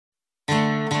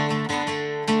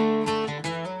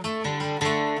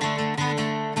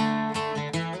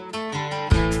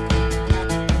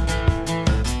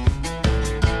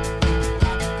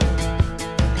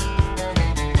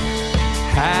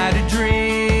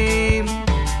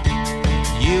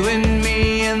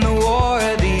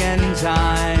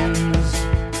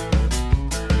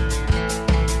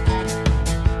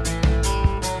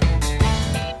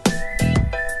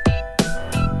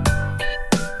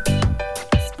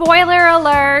Spoiler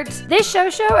alert! This show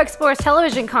explores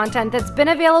television content that's been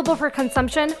available for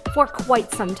consumption for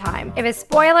quite some time. If a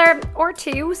spoiler or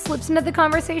two slips into the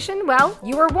conversation, well,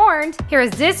 you were warned. Here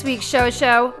is this week's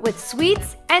show with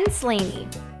Sweets and Slaney.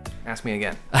 Ask me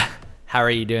again. How are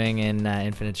you doing in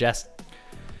Infinite Jest?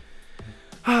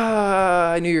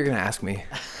 I knew you were going to ask me.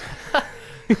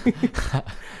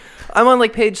 I'm on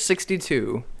like page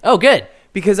 62. Oh, good.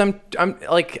 Because I'm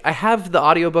like, I have the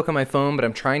audiobook on my phone, but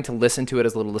I'm trying to listen to it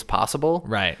as little as possible.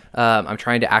 Right. I'm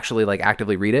trying to actually like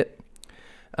actively read it.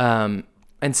 And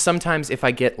sometimes if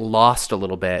I get lost a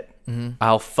little bit,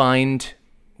 I'll find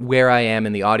where I am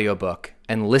in the audiobook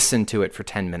and listen to it for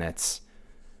 10 minutes,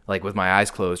 like with my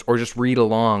eyes closed, or just read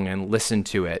along and listen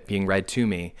to it being read to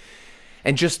me,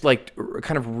 and just like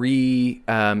kind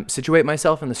of situate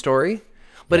myself in the story.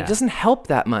 But It doesn't help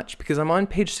that much because I'm on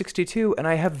page 62 and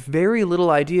I have very little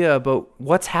idea about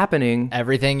what's happening.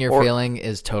 Everything you're feeling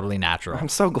is totally natural. I'm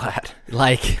so glad.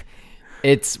 Like,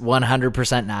 it's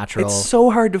 100% natural. It's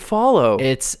so hard to follow.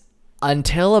 It's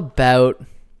until about,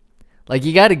 like,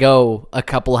 you got to go a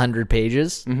couple hundred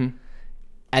pages, and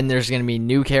there's going to be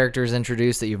new characters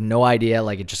introduced that you have no idea.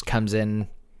 Like, it just comes in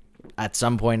at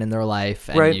some point in their life,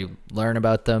 and you learn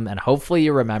about them, and hopefully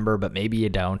you remember, but maybe you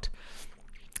don't.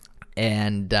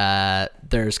 And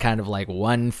there's kind of like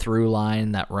one through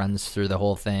line that runs through the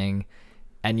whole thing,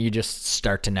 and you just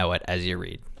start to know it as you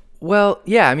read. Well,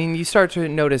 yeah, I mean, you start to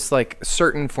notice like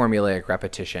certain formulaic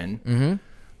repetition,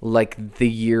 like the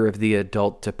year of the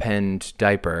adult depend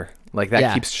diaper, like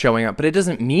that keeps showing up, but it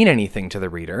doesn't mean anything to the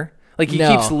reader. Like he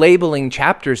keeps labeling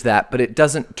chapters that, but it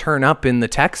doesn't turn up in the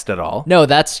text at all. No,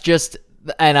 that's just...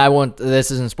 And I won't...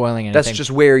 This isn't spoiling anything. That's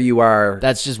just where you are.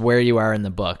 That's just where you are in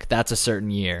the book. That's a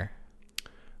certain year.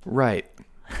 Right.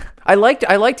 I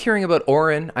liked hearing about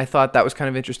Oren. I thought that was kind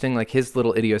of interesting, like his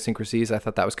little idiosyncrasies. I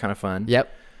thought that was kind of fun.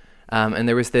 Yep. And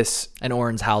there was this... And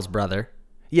Oren's Hal's brother.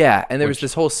 Yeah, and there was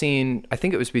this whole scene, I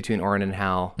think it was between Oren and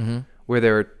Hal,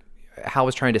 where Hal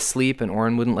was trying to sleep and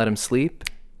Oren wouldn't let him sleep.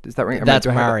 Does that ring? That's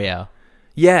Mario.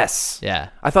 Yes. Yeah.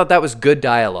 I thought that was good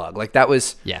dialogue. Like that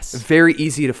was very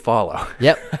easy to follow.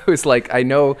 Yep. I was like, I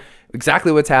know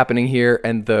exactly what's happening here,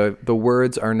 and the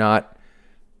words are not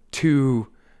too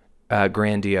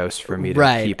grandiose for me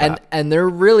to keep up. And there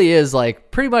really is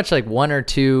like pretty much like one or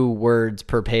two words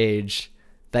per page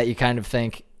that you kind of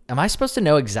think, am I supposed to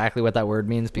know exactly what that word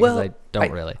means? Because I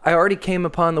don't really. I already came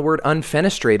upon the word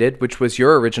unfenestrated, which was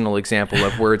your original example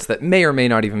of words that may or may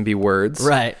not even be words.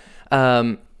 Right.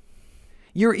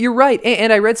 You're right.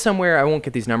 And I read somewhere, I won't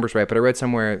get these numbers right, but I read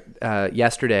somewhere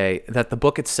yesterday that the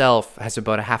book itself has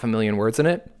about 500,000 words in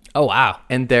it. Oh, wow.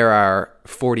 And there are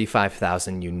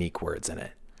 45,000 unique words in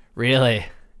it. Really?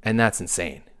 And that's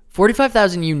insane.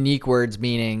 45,000 unique words,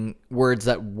 meaning words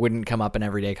that wouldn't come up in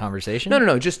everyday conversation?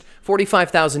 No. Just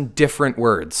 45,000 different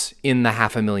words in the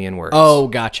 500,000 words. Oh,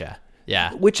 gotcha.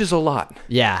 Yeah. Which is a lot.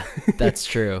 Yeah, that's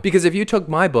true. Because if you took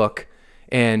my book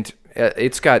and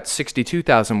it's got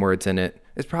 62,000 words in it,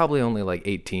 it's probably only like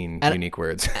 18 unique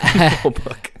words in the whole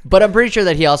book. But I'm pretty sure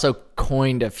that he also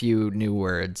coined a few new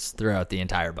words throughout the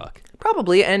entire book.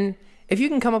 Probably, and if you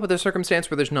can come up with a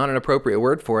circumstance where there's not an appropriate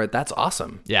word for it, that's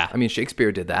awesome. Yeah. I mean,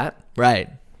 Shakespeare did that. Right.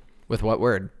 With what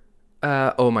word?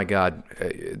 Oh my God.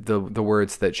 The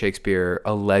words that Shakespeare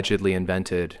allegedly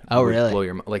invented. Oh, really? Blow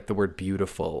your, like the word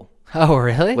beautiful. Oh,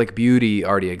 really? Like beauty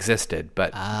already existed,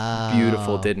 but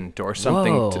beautiful didn't, or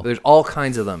something. There's all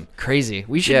kinds of them. Crazy.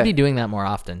 We should be doing that more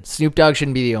often. Snoop Dogg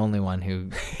shouldn't be the only one who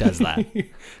does that.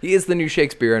 He is the new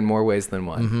Shakespeare in more ways than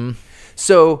one.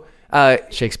 So...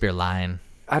 Shakespeare line.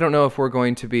 I don't know if we're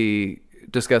going to be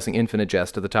discussing Infinite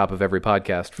Jest at the top of every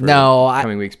podcast for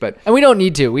coming weeks, but... And we don't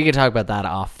need to. We can talk about that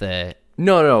off the...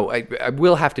 No. I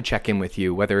will have to check in with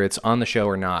you, whether it's on the show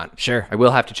or not. Sure. I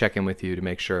will have to check in with you to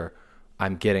make sure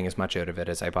I'm getting as much out of it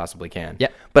as I possibly can.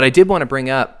 Yep. But I did want to bring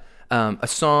up a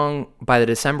song by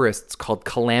the Decemberists called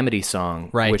Calamity Song,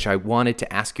 which I wanted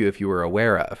to ask you if you were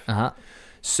aware of. Uh-huh.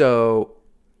 So...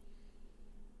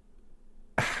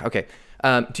 Okay.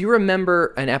 Do you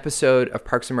remember an episode of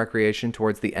Parks and Recreation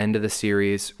towards the end of the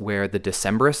series where the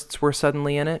Decemberists were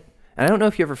suddenly in it? And I don't know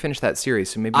if you ever finished that series,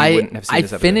 so maybe you wouldn't have seen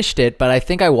this episode. I finished it, but I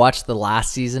think I watched the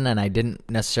last season, and I didn't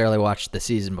necessarily watch the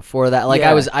season before that. Like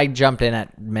I jumped in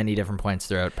at many different points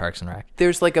throughout Parks and Rec.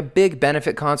 There's like a big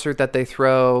benefit concert that they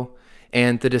throw,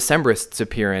 and the Decemberists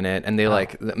appear in it, and they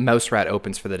Mouse Rat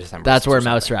opens for the Decemberists. That's where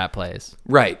Mouse Rat plays.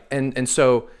 Right. And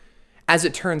so, as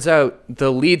it turns out,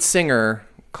 the lead singer...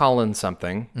 Colin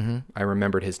something. I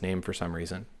remembered his name for some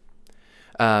reason.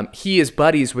 He is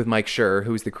buddies with Mike Schur,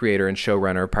 who's the creator and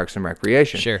showrunner of Parks and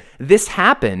Recreation. Sure. This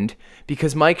happened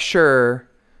because Mike Schur,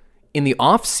 in the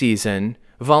off season,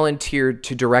 volunteered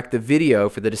to direct the video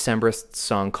for the Decemberists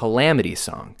song Calamity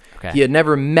Song. Okay. He had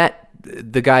never met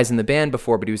the guys in the band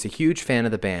before, but he was a huge fan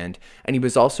of the band, and he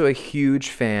was also a huge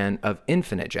fan of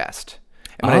Infinite Jest.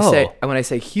 And when I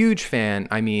say huge fan,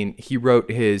 I mean he wrote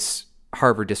his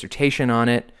Harvard dissertation on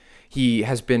it. He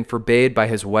has been forbade by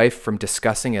his wife from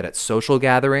discussing it at social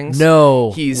gatherings.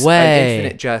 No He's way. an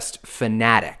Infinite Jest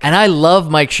fanatic. And I love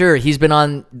Mike Schur. He's been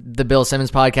on the Bill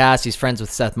Simmons podcast. He's friends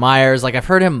with Seth Meyers. Like, I've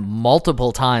heard him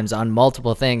multiple times on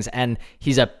multiple things. And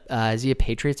he's is he a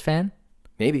Patriots fan?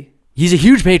 Maybe. He's a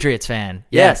huge Patriots fan.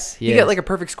 Yes, he got like a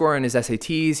perfect score on his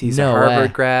SATs. He's a No Harvard way.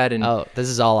 grad. And this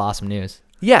is all awesome news.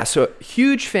 yeah, so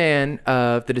huge fan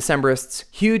of the Decemberists,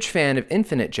 huge fan of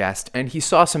Infinite Jest, and he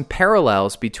saw some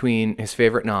parallels between his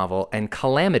favorite novel and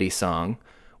Calamity Song,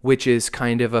 which is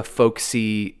kind of a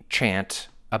folksy chant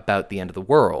about the end of the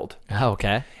world. Oh,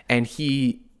 okay. And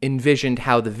he envisioned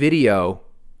how the video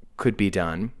could be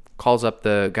done, calls up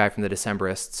the guy from the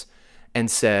Decemberists, and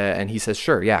he says,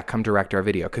 sure, yeah, come direct our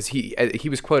video. Because he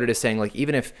was quoted as saying, like,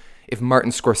 even if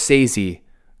Martin Scorsese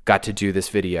got to do this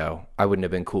video, I wouldn't have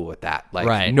been cool with that. Like,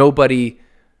 right. Nobody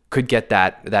could get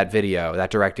that video, that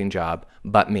directing job,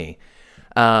 but me.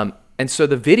 And so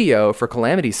the video for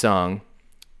Calamity Song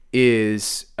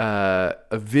is a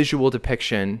visual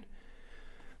depiction.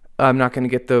 I'm not going to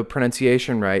get the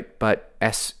pronunciation right, but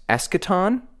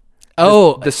eschaton.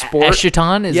 The sport.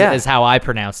 Eschaton is how I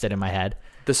pronounced it in my head.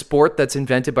 The sport that's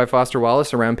invented by Foster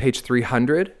Wallace around page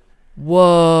 300.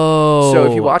 Whoa. So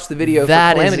if you watch the video for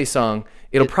Calamity Song,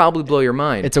 it'll probably blow your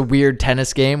mind. It's a weird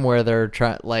tennis game where they're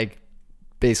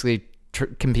basically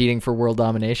competing for world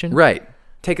domination. Right.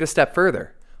 Take it a step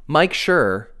further. Mike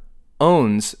Schur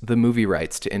owns the movie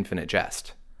rights to Infinite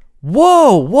Jest.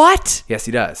 Whoa, what? Yes,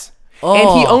 he does. Oh.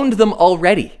 And he owned them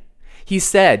already. He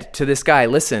said to this guy,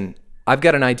 listen, I've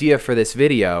got an idea for this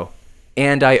video,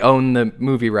 and I own the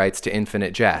movie rights to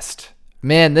Infinite Jest.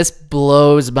 Man, this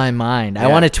blows my mind. Yeah.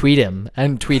 I want to tweet him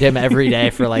every day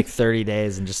for like 30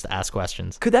 days and just ask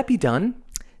questions. Could that be done?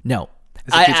 No.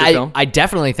 As a feature film? I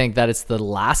definitely think that it's the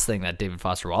last thing that David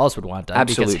Foster Wallace would want done.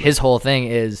 Absolutely. Because his whole thing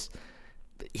is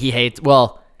he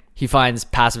finds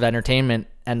passive entertainment,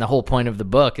 and the whole point of the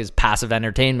book is passive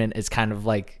entertainment is kind of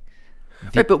like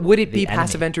right, but would it be enemy.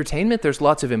 passive entertainment? There's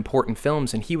lots of important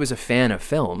films, and he was a fan of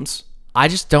films. I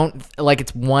just don't like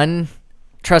it's one.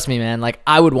 Trust me, man. Like,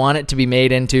 I would want it to be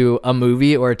made into a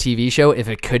movie or a TV show if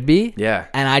it could be. Yeah.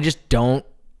 And I just don't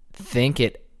think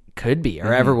it could be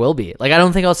or ever will be. Like, I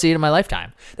don't think I'll see it in my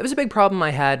lifetime. That was a big problem I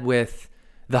had with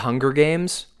The Hunger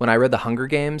Games when I read The Hunger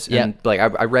Games. And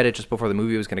I read it just before the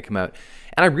movie was going to come out.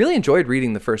 And I really enjoyed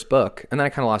reading the first book. And then I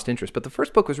kind of lost interest. But the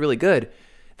first book was really good.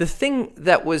 The thing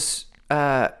that was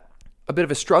a bit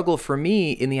of a struggle for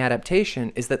me in the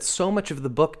adaptation is that so much of the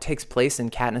book takes place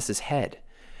in Katniss's head.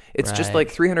 It's just like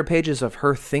 300 pages of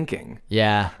her thinking.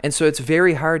 Yeah. And so it's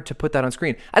very hard to put that on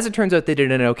screen. As it turns out, they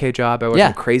did an okay job. I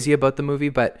wasn't crazy about the movie,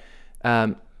 but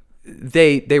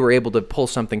they were able to pull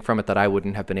something from it that I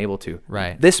wouldn't have been able to.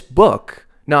 Right. This book,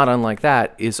 not unlike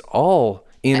that, is all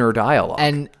inner dialogue.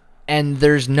 And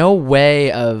there's no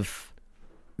way of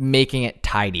making it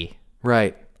tidy.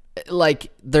 Right. Like,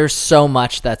 there's so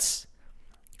much that's,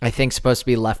 I think, supposed to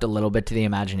be left a little bit to the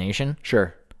imagination.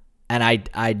 Sure. And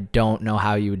I don't know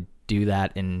how you would do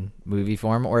that in movie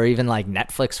form or even like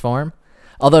Netflix form.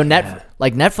 Although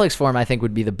Netflix form, I think,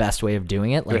 would be the best way of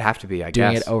doing it. Like, it would have to be, I guess.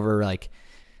 Doing guess. it over like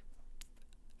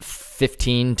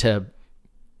 15 to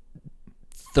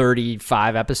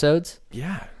 35 episodes.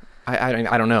 Yeah. I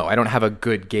don't know. I don't have a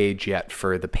good gauge yet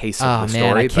for the pace of the story. Oh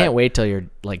man, I can't wait till you're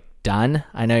like done.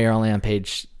 I know you're only on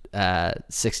page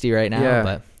 60 right now,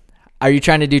 but are you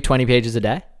trying to do 20 pages a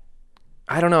day?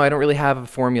 I don't know. I don't really have a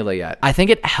formula yet. I think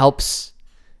it helps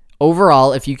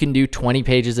overall if you can do 20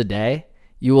 pages a day.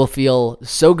 You will feel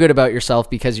so good about yourself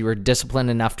because you were disciplined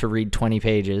enough to read 20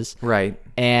 pages. Right.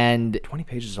 And 20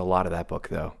 pages is a lot of that book,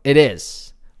 though. It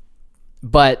is.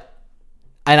 And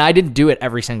I didn't do it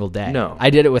every single day. No. I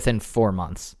did it within 4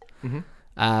 months.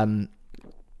 Mm-hmm.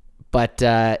 But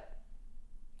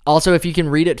also, if you can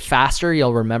read it faster,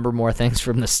 you'll remember more things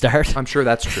from the start. I'm sure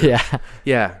that's true. Yeah.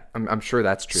 Yeah, I'm sure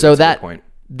that's true. So that's a good point.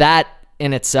 That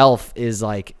in itself is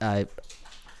like a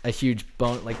huge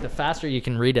bone. Like, the faster you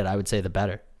can read it, I would say the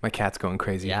better. My cat's going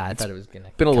crazy. Yeah, I thought it was going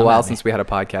to been a little while since we had a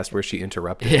podcast where she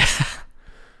interrupted.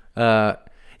 Yeah.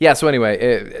 So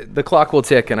anyway, the clock will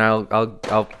tick, and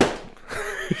I'll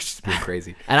she's being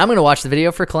crazy. And I'm going to watch the video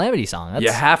for Calamity Song.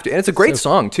 You have to. And it's a great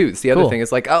song, too. It's the other thing.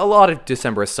 It's like a lot of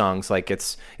Decemberist songs, like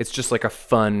it's just like a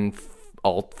fun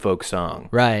alt folk song.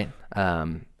 Right.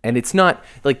 And it's not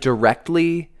like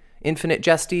directly Infinite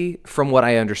Jesty, from what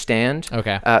I understand.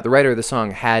 Okay. The writer of the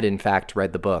song had, in fact,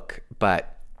 read the book,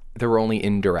 but there were only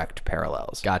indirect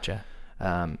parallels. Gotcha.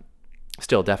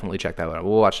 Still, definitely check that out.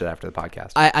 We'll watch it after the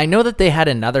podcast. I know that they had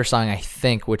another song, I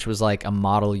think, which was like a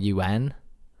Model UN.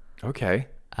 Okay.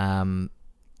 And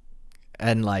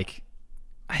like,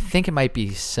 I think it might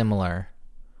be similar.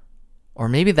 Or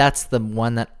maybe that's the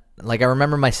one that, like, I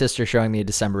remember my sister showing me a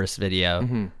Decemberists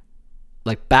video.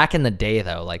 Like, back in the day,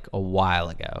 though, like a while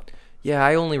ago. Yeah,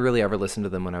 I only really ever listened to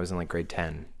them when I was in like grade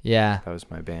 10. Yeah. That was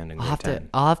my band in grade 10.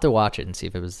 I'll have to watch it and see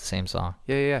if it was the same song.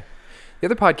 Yeah. The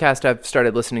other podcast I've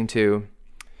started listening to,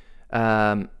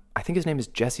 I think his name is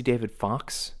Jesse David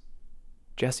Fox.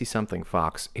 Jesse something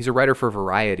Fox. He's a writer for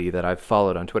Variety that I've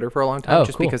followed on Twitter for a long time,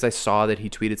 Cool. because I saw that he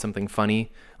tweeted something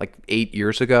funny like 8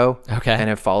 years ago. Okay. And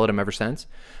have followed him ever since.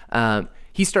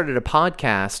 He started a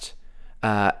podcast,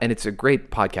 and it's a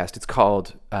great podcast. It's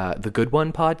called The Good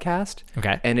One Podcast.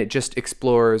 Okay. And it just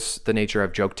explores the nature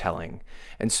of joke telling.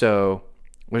 And so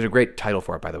there's a great title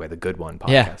for it, by the way, The Good One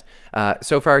Podcast. Yeah.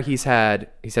 So far, he's had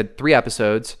 3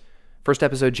 episodes. First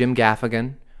episode, Jim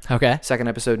Gaffigan. Okay. Second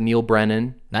episode, Neil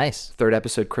Brennan. Nice. Third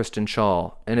episode, Kristen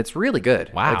Schaal. And it's really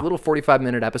good. Wow. Like little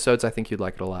 45-minute episodes. I think you'd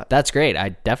like it a lot. That's great. I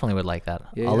definitely would like that.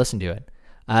 Yeah, I'll listen to it.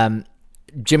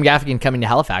 Jim Gaffigan coming to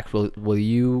Halifax. Will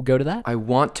you go to that? I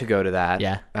want to go to that.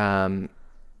 Yeah.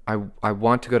 I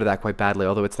want to go to that quite badly,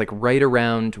 although it's like right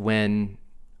around when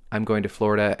I'm going to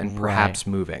Florida and perhaps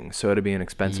moving. So it'll be an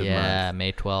expensive month. Yeah,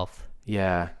 May 12th.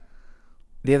 Yeah.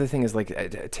 The other thing is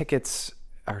like tickets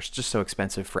are just so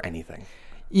expensive for anything.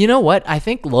 You know what? I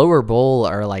think Lower Bowl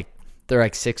they're like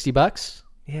 $60.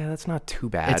 Yeah, that's not too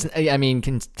bad. I mean,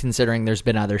 considering there's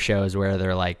been other shows where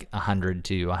they're like $100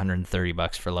 to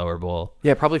 $130 for Lower Bowl.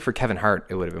 Yeah, probably for Kevin Hart,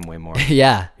 it would have been way more.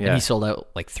 Yeah. And he sold out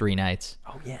like 3 nights.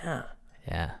 Oh, yeah.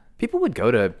 Yeah. People would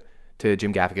go to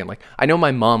Jim Gaffigan. Like, I know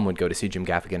my mom would go to see Jim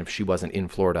Gaffigan if she wasn't in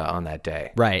Florida on that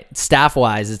day. Right.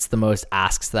 Staff-wise, it's the most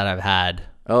asks that I've had.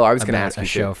 Oh, I was going to ask you a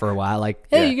show too. for a while. Like,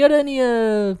 hey, you got any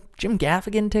Jim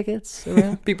Gaffigan tickets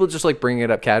around? People just like bringing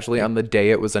it up casually on the day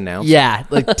it was announced. Yeah,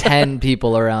 like 10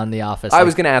 people around the office. I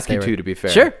was going to ask you too, to be fair.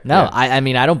 Sure. No, yeah. I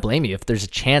mean, I don't blame you if there's a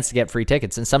chance to get free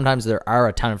tickets. And sometimes there are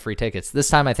a ton of free tickets. This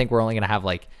time, I think we're only going to have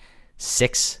like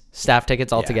 6 staff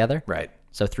tickets altogether. Right.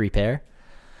 So 3 pair.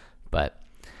 But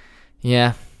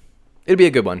yeah. It'll be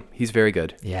a good one. He's very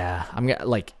good. Yeah. I'm going to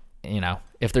like,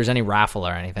 if there's any raffle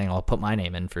or anything, I'll put my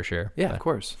name in for sure. Yeah, of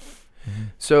course. Mm-hmm.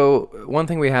 So one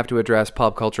thing we have to address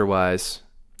pop culture wise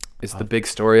is the big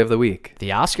story of the week. The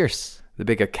Oscars. The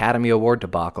big Academy Award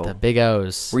debacle. The big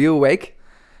O's. Were you awake?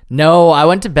 No, I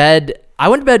went to bed.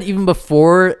 Even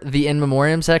before the in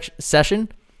memoriam session.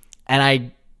 And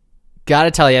I got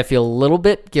to tell you, I feel a little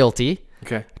bit guilty.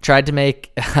 Okay. Tried to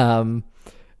make a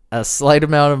slight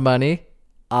amount of money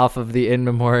off of the in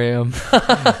memoriam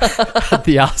at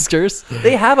the Oscars.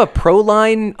 They have a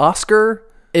Proline Oscar.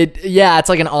 It's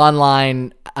like an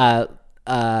online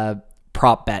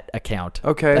prop bet account.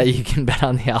 Okay. That you can bet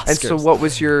on the Oscars. And so what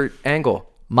was your angle?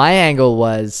 My angle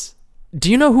was, do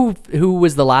you know who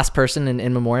was the last person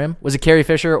in memoriam? Was it Carrie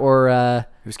Fisher or it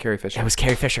was Carrie Fisher. It was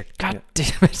Carrie Fisher. God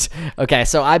damn it. Okay,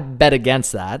 so I bet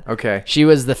against that. Okay. She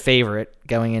was the favorite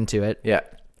going into it. Yeah.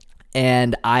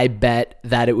 And I bet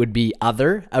that it would be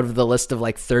other out of the list of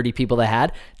like 30 people they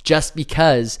had, just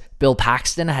because Bill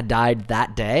Paxton had died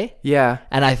that day. Yeah.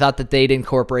 And I thought that they'd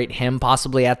incorporate him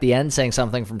possibly at the end, saying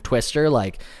something from Twister,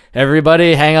 like,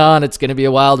 everybody hang on, it's going to be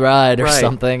a wild ride or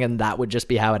something. And that would just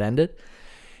be how it ended.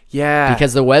 Yeah.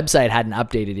 Because the website hadn't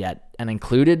updated yet and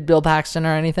included Bill Paxton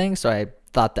or anything. So I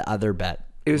thought the other bet.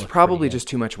 It was probably just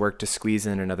too much work to squeeze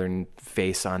in another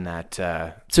face on that.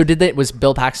 So was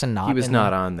Bill Paxton not? He was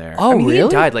not on there. Oh, really? He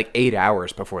died like 8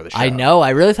 hours before the show. I know. I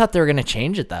really thought they were going to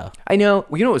change it though. I know.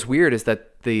 Well, you know what's weird is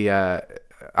that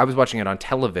I was watching it on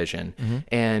television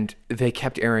and they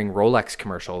kept airing Rolex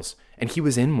commercials and he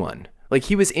was in one. Like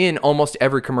he was in almost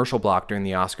every commercial block during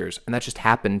the Oscars and that just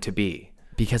happened to be.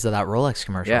 Because of that Rolex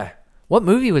commercial. Yeah. What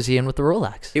movie was he in with the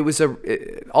Rolex? It was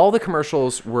all the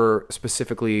commercials were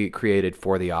specifically created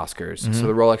for the Oscars. So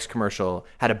the Rolex commercial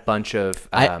had a bunch of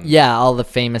all the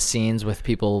famous scenes with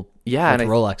people with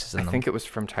Rolexes in them. I think it was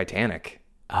from Titanic.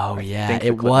 Oh I yeah, think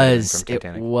it was. It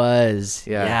was.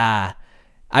 Yeah.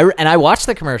 I watched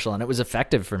the commercial and it was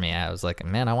effective for me. I was like,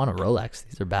 man, I want a Rolex.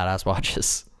 These are badass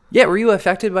watches. Yeah, were you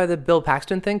affected by the Bill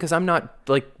Paxton thing? Because I'm not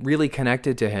like really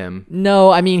connected to him.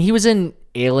 No, I mean he was in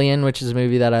Alien, which is a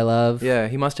movie that I love. Yeah,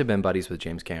 he must have been buddies with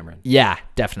James Cameron. Yeah,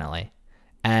 definitely.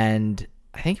 And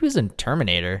I think he was in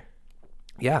Terminator.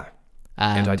 Yeah,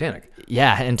 and Titanic.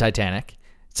 Yeah, and Titanic.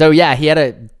 So yeah, he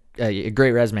had a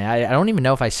great resume. I don't even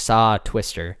know if I saw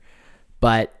Twister,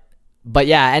 but But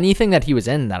yeah, anything that he was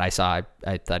in that I saw,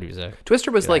 I thought he was a... Twister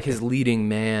was like his leading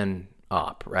man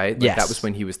op, right? Like Yes. That was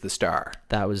when he was the star.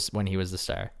 That was when he was the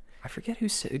star. I forget who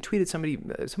tweeted somebody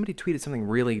tweeted something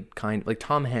really kind, like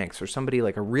Tom Hanks or somebody,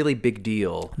 like a really big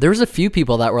deal. There was a few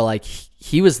people that were like,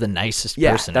 he was the nicest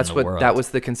person that's in the what world. that was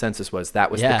the consensus was. That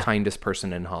was Yeah. the kindest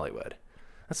person in Hollywood.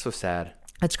 That's so sad.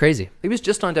 That's crazy. He was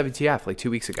just on WTF like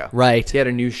 2 weeks ago. Right. He had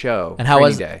a new show. And how Training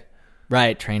was Day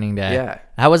Right, Training Day. Yeah.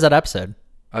 How was that episode?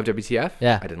 of WTF?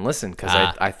 Yeah. I didn't listen because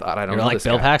I thought I don't You're know like this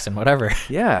Bill guy. Paxton, whatever.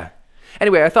 Yeah.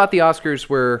 Anyway, I thought the Oscars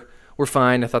were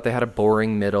fine. I thought they had a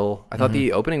boring middle. I thought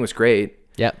the opening was great.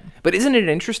 Yep. But isn't it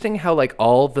interesting how like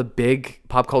all the big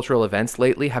pop cultural events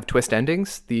lately have twist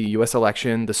endings? The U.S.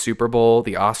 election, the Super Bowl,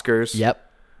 the Oscars.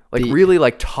 Yep. Like really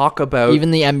like talk about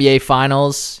Even the NBA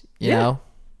Finals, you know,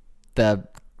 the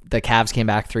Cavs came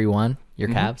back 3-1. Your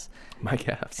Cavs. my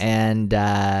Cavs. And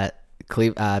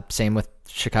same with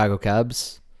Chicago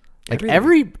Cubs. Like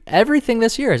Everything. everything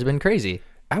this year has been crazy.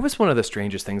 That was one of the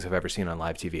strangest things I've ever seen on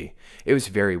live TV. It was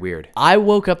very weird. I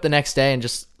woke up the next day and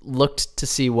just looked to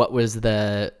see what was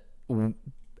the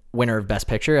winner of Best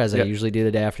Picture, as I usually do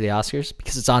the day after the Oscars,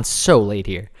 because it's on so late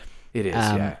here. It is,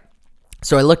 yeah.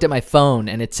 So I looked at my phone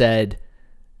and it said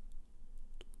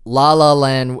La La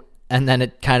Land, and then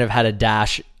it kind of had a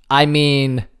dash. I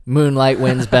mean, Moonlight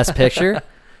wins Best Picture.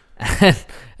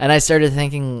 And I started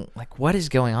thinking, like, what is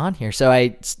going on here? So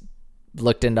I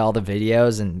looked into all the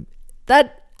videos, and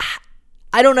that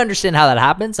I don't understand how that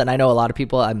happens. And I know a lot of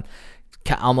people, I'm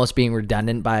almost being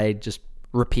redundant by just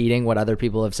repeating what other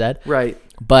people have said. Right.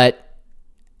 But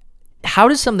how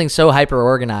does something so hyper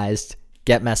organized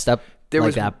get messed up There like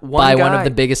was that one by one guy- of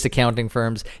the biggest accounting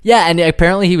firms? Yeah, and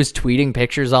apparently he was tweeting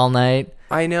pictures all night,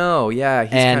 I know, yeah.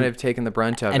 He's And- kind of taken the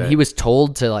brunt of it. and he was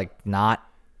told to like not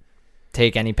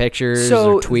take any pictures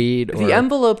so or tweet. The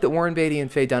envelope that Warren Beatty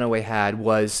and Faye Dunaway had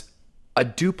was a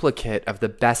duplicate of the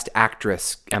Best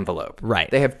Actress envelope. Right.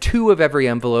 They have two of every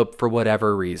envelope for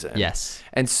whatever reason. Yes.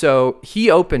 And so he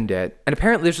opened it, and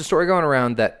apparently there's a story going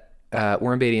around that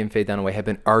Warren Beatty and Faye Dunaway had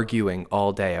been arguing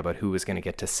all day about who was going to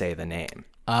get to say the name.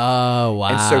 Oh, wow.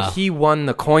 And so he won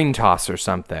the coin toss or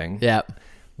something. Yep.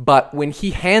 But when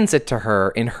he hands it to her,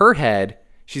 in her head,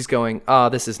 she's going, oh,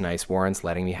 this is nice. Warren's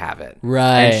letting me have it.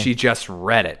 Right. And she just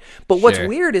read it. But what's Sure.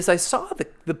 weird is I saw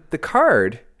the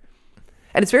card,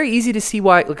 and it's very easy to see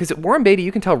why, because Warren Beatty,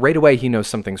 you can tell right away he knows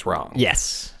something's wrong.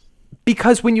 Yes.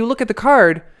 Because when you look at the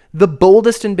card, the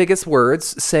boldest and biggest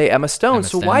words say Emma Stone. Emma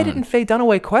So why Stone. didn't Faye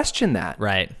Dunaway question that?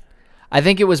 Right. I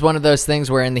think it was one of those things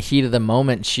where in the heat of the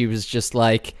moment, she was just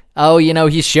like, oh, you know,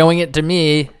 he's showing it to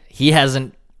me. He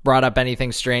hasn't brought up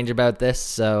anything strange about this,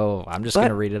 so I'm just going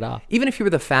to read it off. Even if you were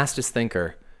the fastest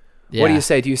thinker, Yeah. what do you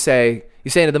say? Do you say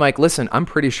into the mic, listen, I'm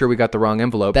pretty sure we got the wrong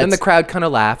envelope. Then the crowd kind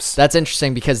of laughs. That's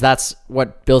interesting because that's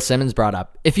what Bill Simmons brought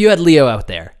up. If you had Leo out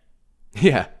there,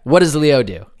 Yeah. what does Leo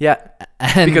do? Yeah.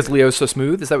 And- Because Leo's so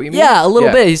smooth? Is that what you mean? Yeah, a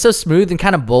little bit. He's so smooth and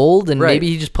kind of bold, and Right. maybe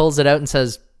he just pulls it out and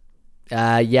says,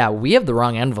 yeah, we have the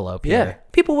wrong envelope Yeah. here.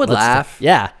 People would laugh.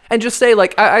 Yeah. And just say,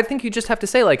 like, I think you just have to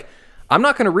say, like, I'm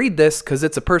not going to read this because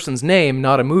it's a person's name,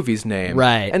 not a movie's name.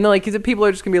 Right. And then, like, people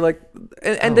are just going to be like,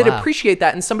 and they'd wow. appreciate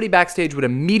that. And somebody backstage would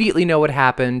immediately know what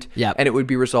happened. Yep. And it would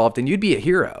be resolved. And you'd be a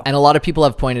hero. And a lot of people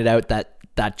have pointed out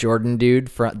that Jordan dude,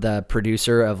 the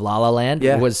producer of La La Land,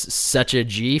 Yeah. was such a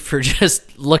G for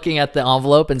just looking at the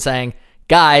envelope and saying,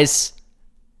 guys,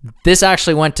 this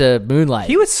actually went to Moonlight.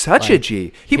 He was such a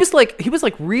G. He was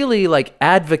really like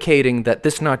advocating that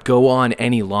this not go on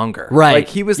any longer. Right. Like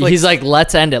he was like, he's like,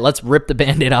 let's end it. Let's rip the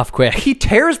Band-Aid off quick. he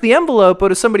tears the envelope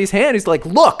out of somebody's hand. He's like,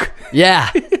 look. Yeah.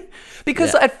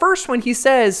 Because at first when he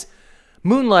says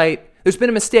Moonlight, there's been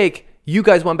a mistake. You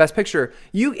guys won Best Picture.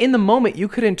 You in the moment you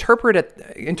could interpret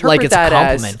Like it's a that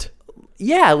compliment.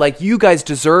 as like you guys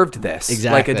deserved this.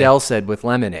 Exactly. Like Adele said with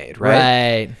Lemonade, right?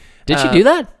 Right. Did she do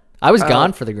that? I was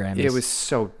gone for the Grammys. It was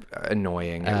so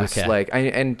annoying. It was Okay. like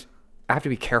and I have to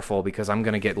be careful because I'm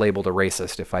going to get labeled a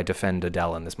racist if I defend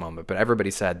Adele in this moment. But everybody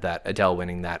said that Adele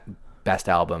winning that Best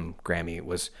Album Grammy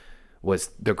was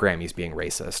the Grammys being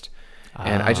racist.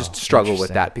 And I just struggle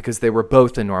with that because they were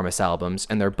both enormous albums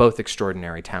and they're both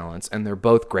extraordinary talents and they're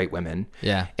both great women.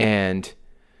 Yeah. And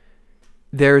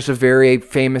there's a very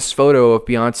famous photo of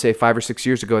Beyonce 5 or 6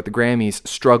 years ago at the Grammys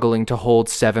struggling to hold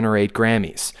 7 or 8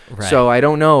 Grammys. Right. So I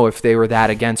don't know if they were that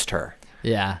against her.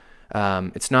 Yeah.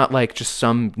 It's not like just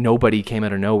some nobody came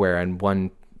out of nowhere and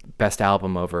won Best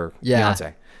Album over Yeah.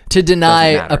 Beyonce. To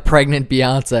deny Doesn't matter. a pregnant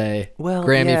Beyonce Well,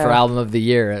 Grammy yeah. for Album of the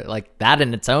Year, like that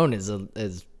in its own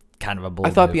is kind of a bold I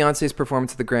thought move. Beyonce's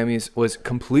performance at the Grammys was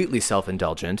completely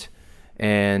self-indulgent,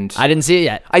 and I didn't see it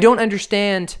yet. I don't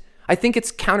understand. I think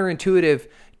it's counterintuitive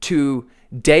to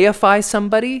deify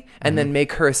somebody and then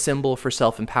make her a symbol for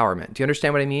self-empowerment. Do you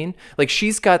understand what I mean? Like,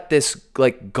 she's got this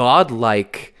like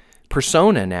godlike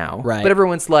persona now, Right. but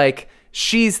everyone's like,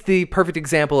 she's the perfect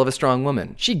example of a strong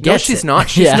woman. She No, gets she's it. not.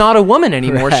 She's Yeah. not a woman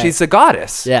anymore. Right. She's a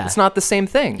goddess. Yeah. It's not the same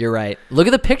thing. You're right. Look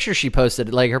at the picture she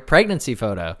posted, like her pregnancy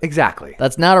photo. Exactly.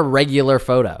 That's not a regular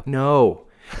photo. No.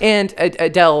 And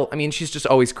Adele, I mean, she's just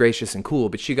always gracious and cool,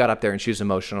 but she got up there and she was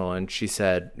emotional, and she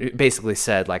basically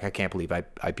said, like, I can't believe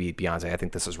I beat Beyonce. I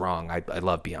think this is wrong. I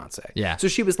love Beyonce. Yeah. So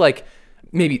she was like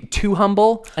maybe too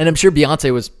humble. And I'm sure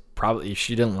Beyonce was probably,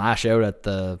 she didn't lash out at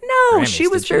the No, Grammys, she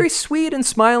was did very sweet and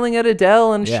smiling at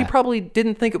Adele, and she Yeah. probably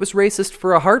didn't think it was racist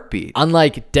for a heartbeat.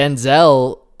 Unlike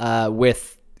Denzel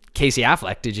with Casey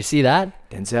Affleck. Did you see that?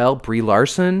 Denzel, Brie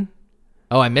Larson,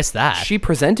 Oh, I missed that. she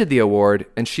presented the award,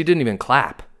 and she didn't even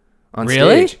clap on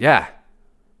Really? stage. Yeah.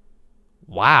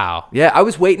 Wow. Yeah, I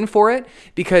was waiting for it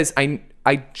because I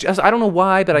don't know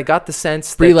why, but I got the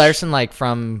sense that Brie Larson, like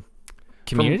from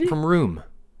Community? from Room.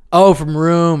 Oh, from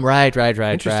Room. Right.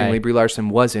 Interestingly, Brie Larson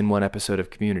was in one episode of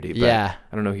Community, but Yeah.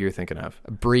 I don't know who you're thinking of.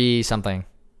 Brie something.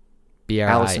 B-R-I.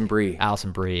 Alison Brie.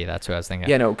 Alison Brie. That's who I was thinking.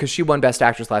 Yeah, no, because she won Best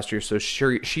Actress last year, so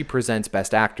she presents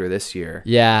Best Actor this year.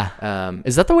 Yeah.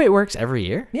 Is that the way it works every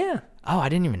year? Yeah. Oh, I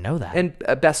didn't even know that. And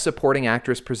Best Supporting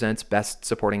Actress presents Best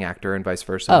Supporting Actor and vice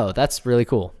versa. Oh, that's really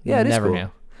cool. Yeah, it is Never cool. knew.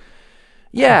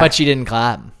 Yeah. But she didn't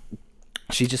clap.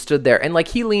 She just stood there, and like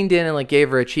he leaned in and like gave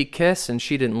her a cheek kiss, and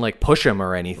she didn't like push him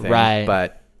or anything. Right.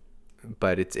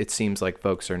 But it seems like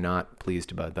folks are not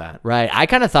pleased about that. Right. I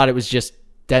kind of thought it was just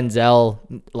Denzel,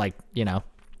 like, you know,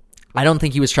 I don't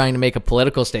think he was trying to make a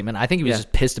political statement. I think he was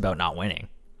just pissed about not winning.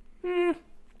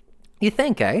 You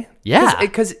think, eh? Yeah.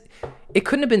 Because it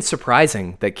couldn't have been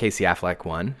surprising that Casey Affleck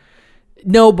won.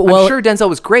 No, but I'm sure Denzel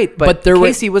was great, but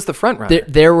Casey was the front runner.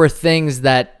 There were things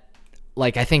that,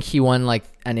 like, I think he won like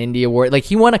an Indie Award. Like,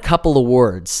 he won a couple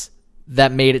awards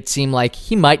that made it seem like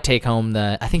he might take home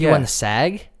I think he won the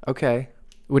SAG. Okay.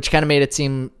 Which kind of made it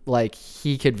seem like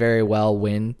he could very well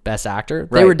win Best Actor.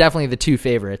 They Right. were definitely the two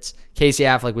favorites. Casey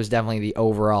Affleck was definitely the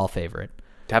overall favorite.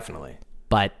 Definitely.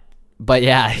 But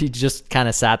yeah, he just kind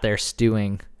of sat there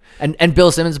stewing. And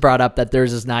Bill Simmons brought up that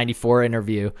there's this 94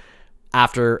 interview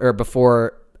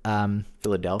before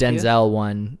Philadelphia? Denzel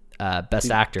won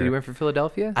Best Actor. Did he win for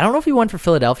Philadelphia? I don't know if he won for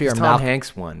Philadelphia or Tom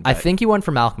Hanks won. I but- think he won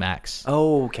for Malcolm X.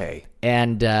 Oh, okay.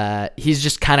 And he's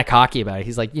just kind of cocky about it.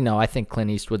 He's like, I think Clint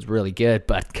Eastwood's really good,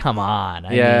 but come on.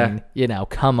 I mean,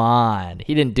 come on.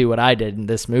 He didn't do what I did in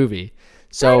this movie. I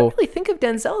So, don't really think of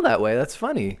Denzel that way. That's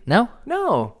funny. no?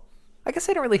 No. I guess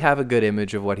I don't really have a good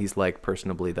image of what he's like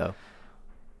personably, though.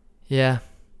 Yeah.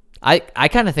 I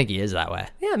kind of think he is that way.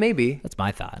 Yeah, maybe. That's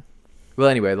my thought. Well,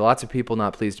 anyway, lots of people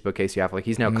not pleased about Casey Affleck.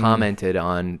 He's now commented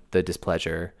on the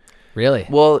displeasure. Really?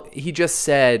 Well, he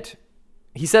said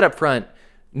up front,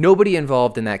 nobody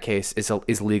involved in that case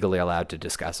is legally allowed to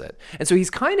discuss it. And so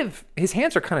his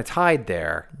hands are kind of tied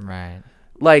there. Right.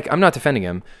 Like, I'm not defending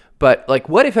him, but like,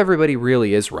 what if everybody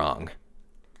really is wrong?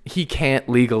 He can't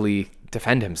legally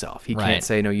defend himself. He Right. can't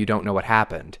say, no, you don't know what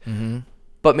happened. Mm-hmm.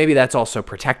 But maybe that's also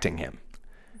protecting him.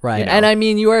 Right. You know? And I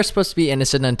mean, you are supposed to be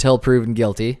innocent until proven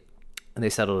guilty. And they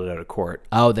settled it out of court.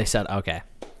 Oh, they said, okay.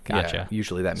 Gotcha. Yeah,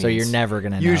 usually that means... So you're never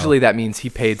going to know. Usually that means he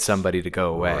paid somebody to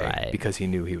go away Right. because he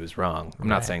knew he was wrong. I'm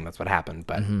not saying that's what happened,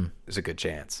 but there's a good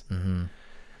chance. Mm-hmm.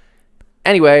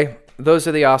 Anyway, those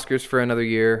are the Oscars for another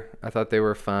year. I thought they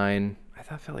were fine. I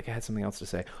felt like I had something else to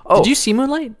say. Oh, Did you see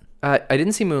Moonlight? I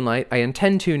didn't see Moonlight. I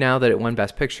intend to now that it won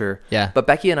Best Picture. Yeah. But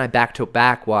Becky and I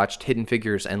back-to-back watched Hidden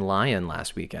Figures and Lion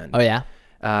last weekend. Oh, yeah?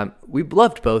 We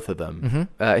loved both of them.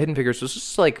 Hidden Figures was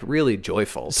just like really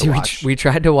joyful to See, watch. we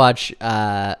tried to watch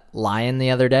Lion the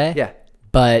other day. Yeah.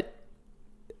 But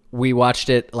we watched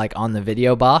it like on the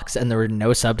video box and there were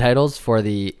no subtitles for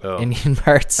the Indian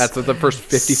parts. That's the first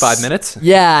 55 minutes?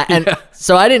 Yeah. And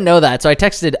so I didn't know that. So I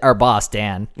texted our boss,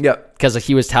 Dan. Yep. Because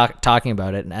he was talking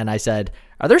about it. And I said,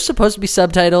 are there supposed to be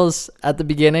subtitles at the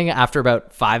beginning after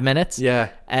about 5 minutes? Yeah.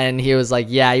 And he was like,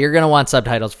 yeah, you're going to want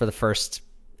subtitles for the first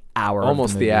hour.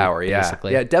 Almost of the movie, hour, yeah.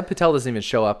 basically. Yeah, Dev Patel doesn't even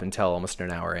show up until almost an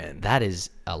hour in. That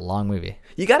is a long movie.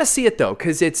 You got to see it, though,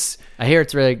 because it's... I hear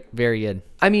it's really very good.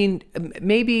 I mean,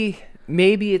 maybe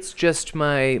it's just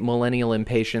my millennial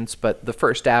impatience, but the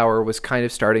first hour was kind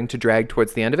of starting to drag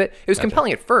towards the end of it. It was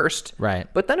compelling at first. Right.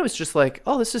 But then it was just like,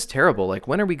 oh, this is terrible. Like,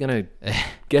 when are we going to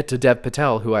get to Dev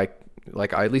Patel, who at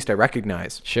least I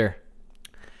recognize? Sure.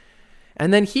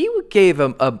 And then he gave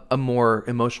a more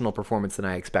emotional performance than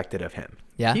I expected of him.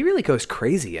 Yeah? He really goes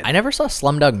crazy in it. I never saw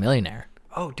Slumdog Millionaire.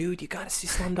 Oh, dude, you got to see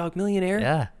Slumdog Millionaire.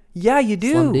 Yeah. Yeah, you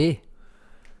do. Slum D.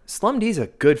 Slum D's a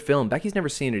good film. Becky's never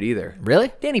seen it either.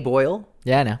 Really? Danny Boyle.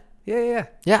 Yeah, I know.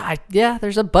 Yeah.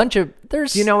 There's a bunch of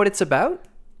there's. Do you know what it's about?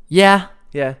 Yeah,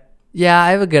 Yeah.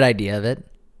 I have a good idea of it.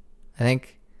 I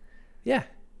think. Yeah.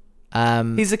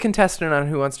 He's a contestant on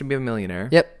Who Wants to Be a Millionaire.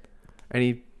 Yep. And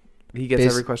he gets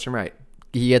every question right.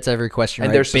 He gets every question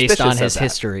And right they're based on suspicious his of that.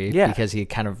 history, Yeah. because he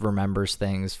kind of remembers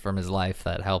things from his life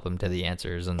that help him to the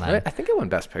answers, and I then think it won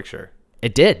Best Picture.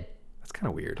 it did. That's kind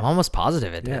of weird. I'm almost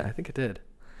positive it did. Yeah, I think it did.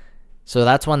 So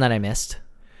that's one that I missed.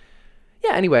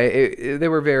 Yeah. Anyway, they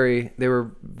were very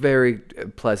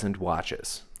pleasant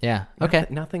watches. Yeah. Okay.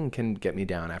 Nothing can get me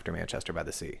down after Manchester by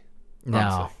the Sea. No.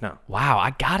 Honestly. No. Wow,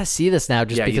 I gotta see this now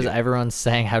just Yeah, you because do. everyone's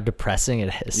saying how depressing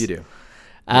it is. You do.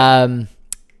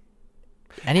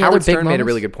 Any Howard other big Stern made a moments?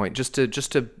 really good point. Just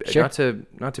to Sure.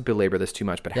 not to belabor this too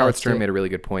much, but Yeah, Howard let's do Stern it. made a really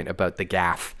good point about the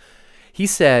gaffe. He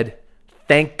said,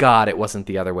 "Thank God it wasn't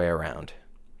the other way around."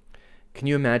 Can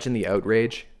you imagine the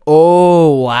outrage?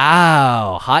 Oh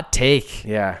wow, hot take.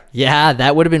 Yeah. Yeah,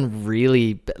 that would have been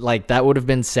really that would have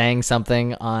been saying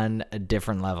something on a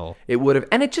different level. It would have,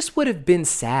 and it just would have been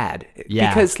sad.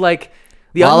 Yeah. Because La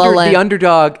La Land- the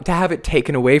underdog, to have it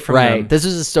taken away from Right. them. This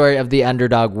is a story of the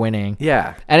underdog winning.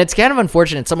 Yeah. And it's kind of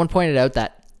unfortunate. Someone pointed out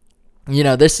that,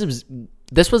 this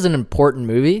was an important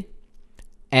movie,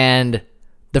 and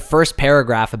the first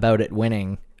paragraph about it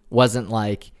winning wasn't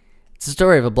like, it's a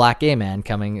story of a black gay man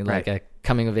coming, like Right. a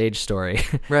coming of age story.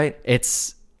 Right.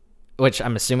 Which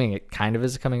I'm assuming it kind of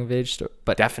is a coming of age story,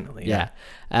 but Definitely. yeah.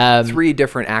 3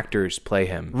 different actors play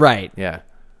him. Right. Yeah.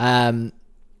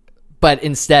 But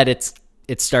instead it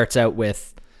starts out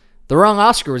with the wrong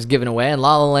Oscar was given away and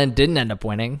La La Land didn't end up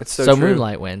winning. It's so true.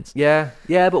 Moonlight wins. Yeah.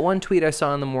 Yeah. But one tweet I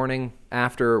saw in the morning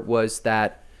after was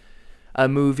that a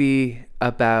movie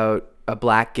about a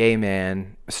black gay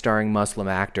man starring Muslim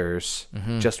actors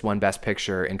just won Best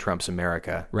Picture in Trump's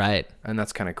America. Right. And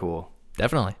that's kind of cool.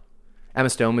 Definitely. Emma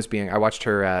Stone I watched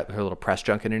her little press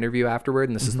junket interview afterward,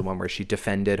 and this is the one where she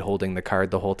defended holding the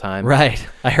card the whole time. Right.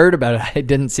 I heard about it. I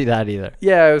didn't see that either.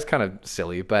 Yeah, it was kind of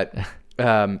silly, but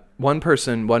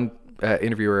one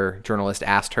interviewer, journalist,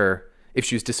 asked her if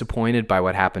she was disappointed by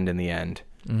what happened in the end.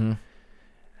 Mm-hmm.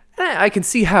 And I can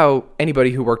see how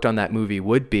anybody who worked on that movie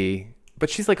would be, but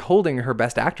she's like holding her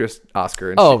Best Actress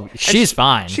Oscar. And she's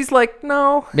fine. She's like,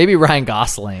 no. Maybe Ryan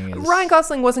Gosling is... Ryan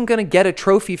Gosling wasn't going to get a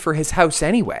trophy for his house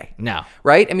anyway. No.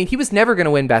 Right? I mean, he was never going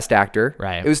to win Best Actor.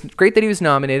 Right. It was great that he was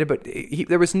nominated, but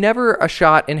there was never a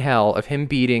shot in hell of him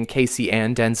beating Casey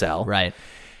and Denzel. Right.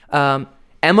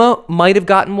 Emma might have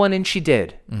gotten one, and she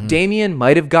did. Mm-hmm. Damien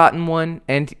might have gotten one,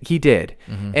 and he did.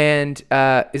 Mm-hmm. And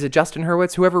is it Justin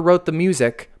Hurwitz? Whoever wrote the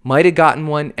music might have gotten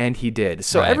one, and he did.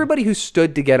 So Right. everybody who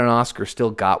stood to get an Oscar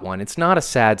still got one. It's not a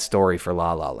sad story for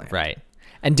La La Land. Right.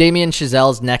 And Damien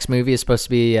Chazelle's next movie is supposed to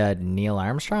be a Neil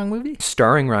Armstrong movie?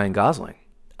 Starring Ryan Gosling.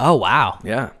 Oh, wow.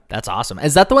 Yeah. That's awesome.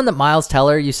 Is that the one that Miles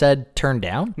Teller, you said, turned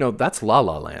down? No, that's La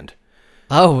La Land.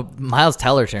 Oh, Miles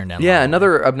Teller turned down. Yeah, La La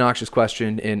another obnoxious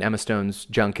question in Emma Stone's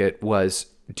junket was,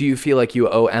 do you feel like you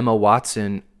owe Emma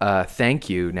Watson a thank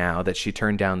you now that she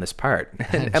turned down this part?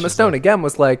 And Emma Stone again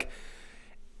was like,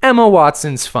 Emma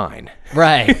Watson's fine.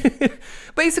 Land. Right.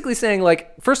 Basically saying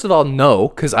like, first of all, no,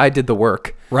 because I did the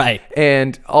work. Right.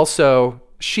 And also,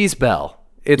 she's Belle.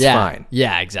 It's fine.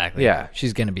 Yeah, exactly. Yeah.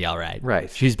 She's going to be all right. Right.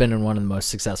 She's been in one of the most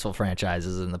successful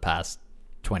franchises in the past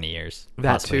 20 years.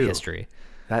 That possibly too. history.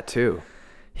 That too.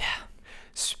 Yeah.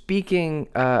 Speaking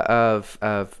of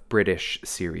British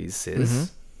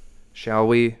series, shall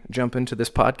we jump into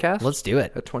this podcast? Let's do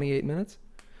it. At 28 minutes?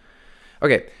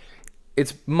 Okay.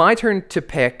 It's my turn to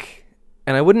pick,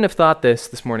 and I wouldn't have thought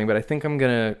this morning, but I think I'm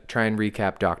going to try and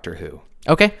recap Doctor Who.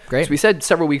 Okay, great. So we said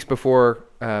several weeks before,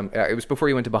 it was before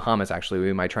you went to Bahamas, actually,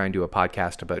 we might try and do a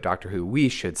podcast about Doctor Who. We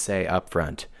should say up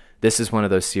front, this is one of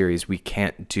those series we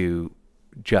can't do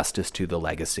justice to the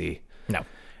legacy. No.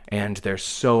 And there's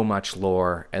so much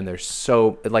lore, and there's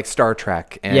so, like Star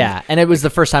Trek. And Yeah, and it was the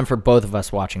first time for both of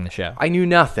us watching the show. I knew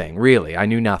nothing, really. I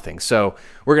knew nothing. So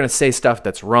we're going to say stuff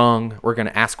that's wrong. We're going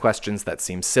to ask questions that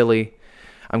seem silly.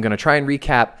 I'm going to try and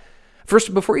recap.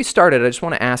 First, before you started, I just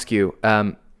want to ask you,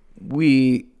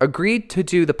 we agreed to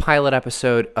do the pilot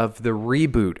episode of the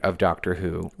reboot of Doctor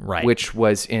Who, Right. which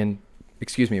was in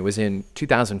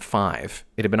 2005.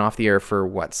 It had been off the air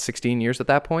for, 16 years at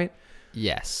that point?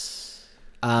 Yes.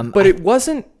 But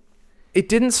it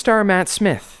didn't star Matt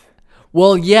Smith.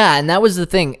 Well, yeah, and that was the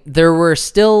thing. There were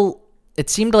still, it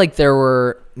seemed like there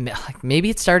were, maybe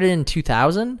it started in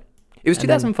 2000? It was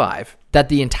 2005. That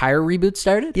the entire reboot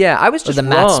started? Yeah, I was just the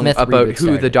Matt wrong Smith about reboot who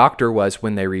the started. Doctor was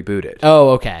when they rebooted. Oh,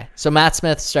 okay. So Matt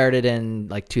Smith started in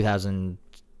 2000.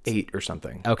 8 or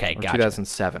something. Okay, or gotcha.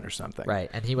 2007 or something. Right,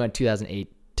 and he went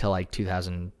 2008 to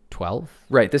 2000. 12.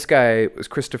 Right. This guy was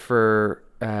Christopher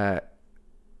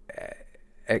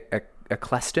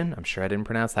Eccleston. I'm sure I didn't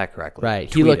pronounce that correctly.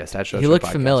 Right. Tweet He us at Show looked Show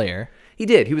Podcast. familiar. He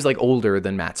did. He was like older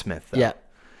than Matt Smith, though. Yeah.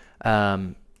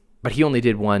 But he only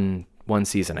did one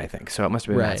season, I think. So it must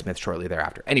have been Matt Smith shortly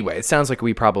thereafter. Anyway, it sounds like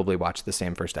we probably watched the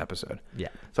same first episode. Yeah.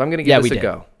 So I'm going to give this a did.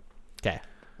 go. Okay.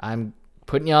 I'm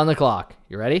putting you on the clock.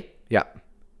 You ready? Yeah.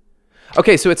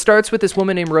 Okay, so it starts with this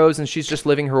woman named Rose, and she's just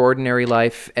living her ordinary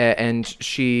life, and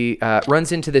she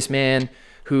runs into this man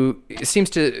who seems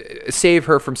to save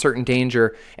her from certain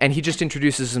danger, and he just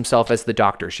introduces himself as the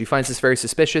doctor. She finds this very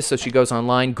suspicious, so she goes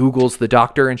online, Googles the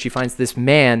doctor, and she finds this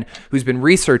man who's been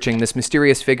researching this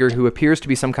mysterious figure who appears to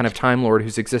be some kind of Time Lord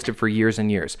who's existed for years and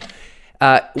years.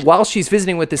 While she's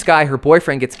visiting with this guy, her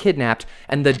boyfriend gets kidnapped,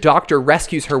 and the doctor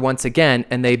rescues her once again,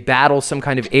 and they battle some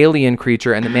kind of alien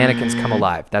creature, and the mannequins come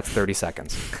alive. That's 30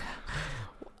 seconds.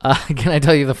 Can I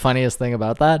tell you the funniest thing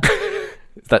about that?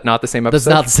 Is that not the same episode?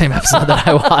 That's not the same episode that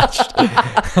I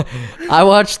watched. I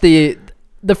watched the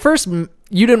first. You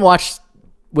didn't watch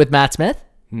with Matt Smith?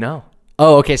 No.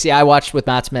 Oh, okay. See, I watched with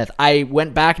Matt Smith. I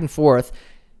went back and forth.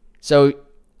 So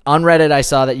on Reddit, I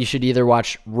saw that you should either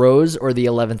watch Rose or The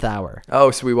 11th Hour. Oh,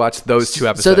 so we watched those two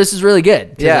episodes. So this is really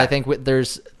good. Yeah. I think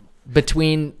there's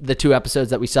between the two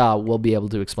episodes that we saw, we'll be able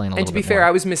to explain a little bit more. And to be fair,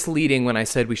 I was misleading when I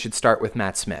said we should start with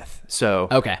Matt Smith. So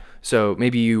okay. So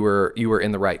maybe you were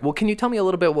in the right. Well, can you tell me a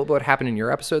little bit what happened in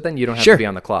your episode then? You don't have Sure. to be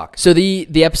on the clock. So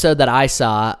the episode that I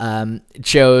saw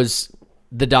shows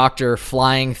the doctor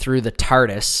flying through the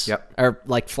TARDIS. Yep. Or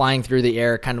like flying through the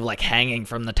air, kind of like hanging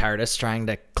from the TARDIS, trying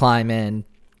to climb in.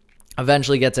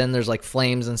 Eventually gets in. There's like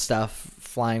flames and stuff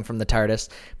flying from the TARDIS.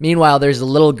 Meanwhile, there's a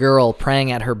little girl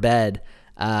praying at her bed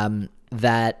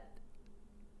that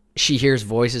she hears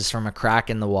voices from a crack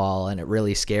in the wall, and it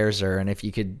really scares her. And if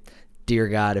you could, dear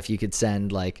God, if you could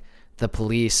send like the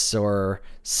police or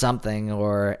something,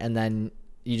 and then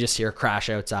you just hear a crash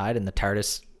outside, and the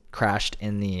TARDIS crashed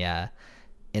in the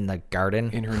garden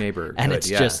In her neighborhood. and it's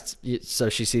just so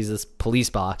she sees this police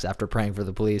box after praying for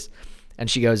the police, and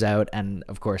she goes out, and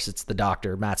of course it's the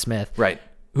doctor, Matt Smith, Right.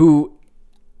 who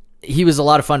he was a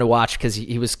lot of fun to watch because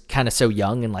he was kind of so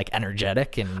young and like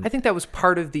energetic, and I think that was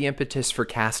part of the impetus for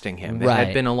casting him. It Right.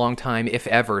 had been a long time, if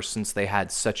ever, since they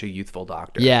had such a youthful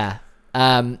doctor. yeah.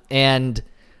 And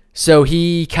so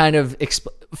he kind of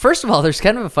first of all, there's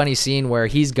kind of a funny scene where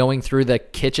he's going through the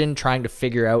kitchen trying to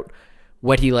figure out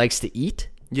what he likes to eat.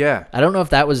 Yeah. I don't know if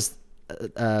that was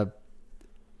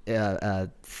a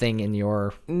thing in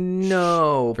your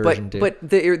No, version too. but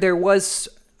there was.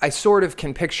 I sort of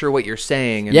can picture what you're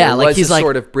saying. And Yeah, there like was he's a like-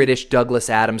 sort of British Douglas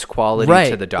Adams quality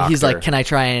right. to the doctor. He's like, "Can I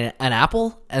try an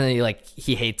apple?" And then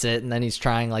he hates it, and then he's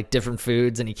trying like different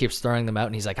foods, and he keeps throwing them out,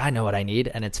 and he's like, "I know what I need,"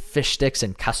 and it's fish sticks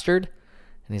and custard,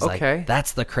 and he's Okay. like,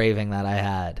 "That's the craving that I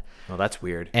had." Well, that's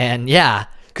weird. And yeah,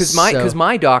 Because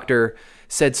my doctor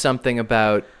said something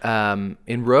about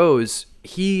in Rose,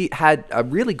 he had a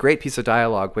really great piece of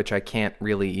dialogue, which I can't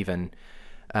really even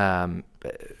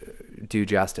do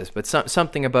justice, but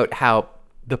something about how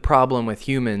the problem with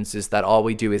humans is that all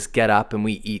we do is get up and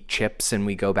we eat chips and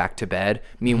we go back to bed.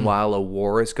 Meanwhile, a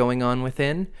war is going on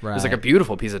within. It was like a Right.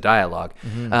 beautiful piece of dialogue.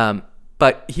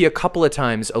 But he a couple of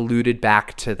times alluded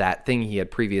back to that thing he had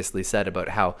previously said about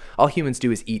how all humans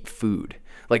do is eat food.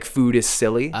 Like food is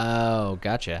silly. oh,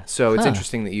 gotcha. So it's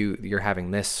interesting that you're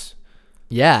having this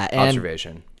Yeah,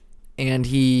 observation. and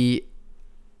he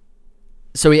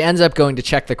ends up going to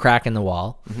check the crack in the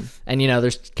wall, and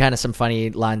there's kind of some funny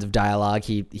lines of dialogue.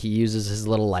 He uses his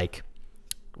little like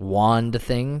wand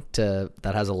thing that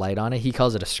has a light on it. He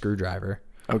calls it a screwdriver.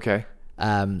 Okay.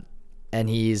 And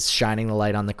he's shining the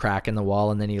light on the crack in the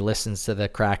wall, and then he listens to the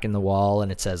crack in the wall, and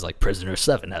it says like Prisoner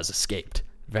 7 has escaped.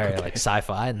 Very like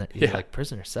sci-fi, and he's like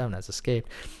Prisoner 7 has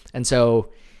escaped. And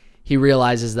so he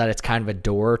realizes that it's kind of a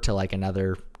door to like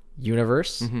another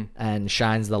universe, and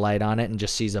shines the light on it and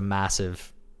just sees a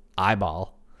massive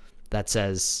eyeball that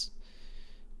says,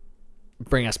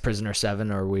 "Bring us Prisoner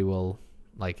 7 or we will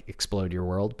like explode your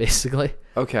world," basically.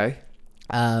 Okay.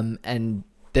 And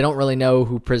they don't really know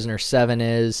who Prisoner 7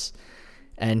 is,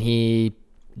 and he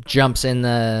jumps in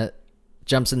the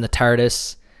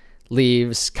TARDIS,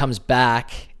 leaves, comes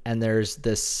back, and there's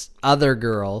this other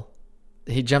girl.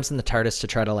 He jumps in the TARDIS to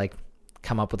try to like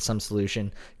come up with some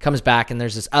solution, comes back, and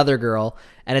there's this other girl,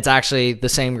 and it's actually the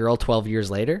same girl 12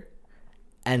 years later.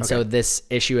 And so this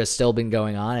issue has still been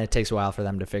going on. It takes a while for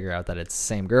them to figure out that it's the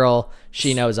same girl.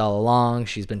 She knows all along.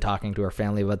 She's been talking to her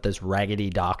family about this raggedy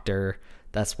doctor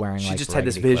that's wearing She like just had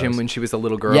this raggedy vision clothes. when she was a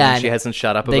little girl, Yeah, and she and hasn't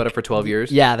shut up they- about it for 12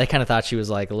 years. Yeah, they kind of thought she was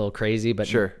like a little crazy, but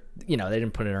Sure. they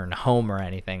didn't put her in a home or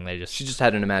anything. They just She just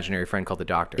had an imaginary friend called the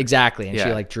Doctor. exactly, and she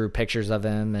Yeah. like drew pictures of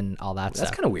him and all that That's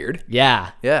stuff. kind of weird.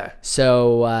 Yeah. Yeah.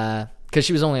 So, because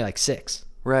she was only like 6.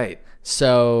 Right.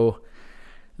 So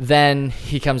then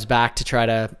he comes back to try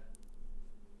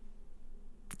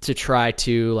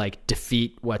to like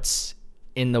defeat what's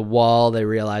in the wall. They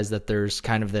realize that there's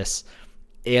kind of this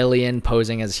alien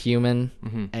posing as human,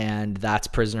 and that's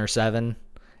Prisoner 7,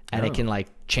 and it can like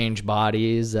change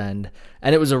bodies, and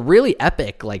it was a really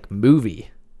epic like movie,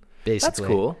 basically.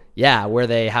 That's cool. Yeah, where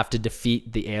they have to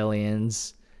defeat the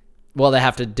aliens. Well, they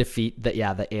have to defeat the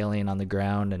alien on the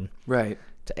ground, and Right.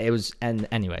 it was, and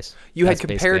anyways, You had that's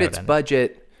basically compared how it its ended.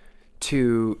 budget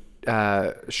to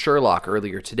Sherlock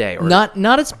earlier today. Or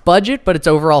Not its budget, but its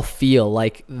overall feel.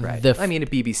 Like I mean, a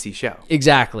BBC show.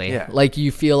 exactly. Yeah. Like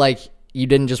you feel like you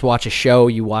didn't just watch a show;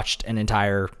 you watched an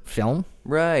entire film.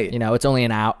 Right. You know, it's only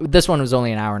an hour. This one was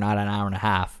only an hour, not an hour and a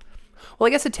half. Well, I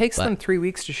guess it takes them 3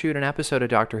 weeks to shoot an episode of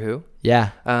Doctor Who.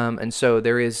 Yeah. And so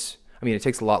there is, I mean, it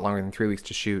takes a lot longer than 3 weeks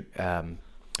to shoot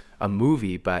a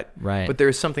movie, but Right. but there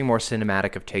is something more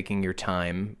cinematic of taking your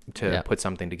time to Yeah. put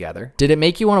something together. Did it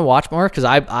make you want to watch more? Because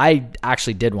I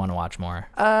actually did want to watch more.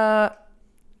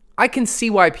 I can see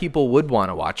why people would want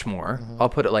to watch more. I'll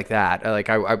put it like that.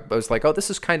 I was like, oh, this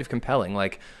is kind of compelling.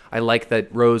 Like, I like that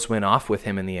Rose went off with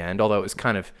him in the end, although it was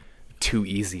kind of too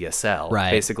easy a sell. Right.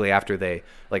 Basically, after they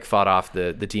like fought off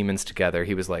the demons together,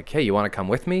 he was like, hey, you want to come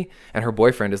with me? And her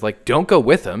boyfriend is like, don't go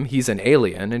with him. He's an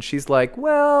alien. And she's like,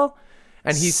 well,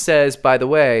 and he says, by the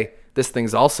way, this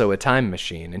thing's also a time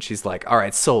machine. And she's like, all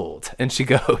right, sold. And she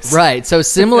goes. Right. So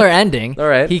similar ending. All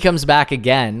right. He comes back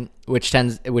again, which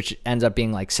ends up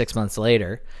being like 6 months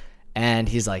later, and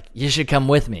he's like, "You should come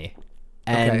with me."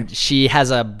 And Okay. she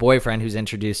has a boyfriend who's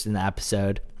introduced in the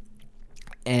episode,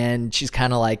 and she's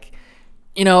kind of like,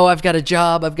 I've got a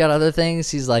job, I've got other things.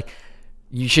 He's like,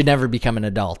 "You should never become an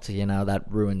adult. That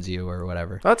ruins you or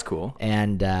whatever." That's cool.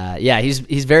 And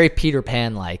he's very Peter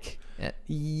Pan like.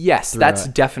 Yes, that's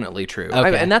definitely true.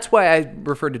 Okay. And that's why I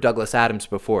referred to Douglas Adams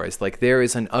before. Is like there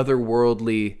is an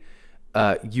otherworldly,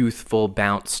 youthful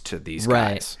bounce to these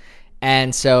guys.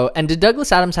 And did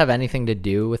Douglas Adams have anything to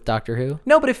do with Doctor Who?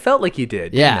 No, but it felt like he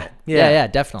did. Yeah. Didn't it? Yeah,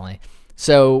 definitely.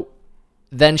 So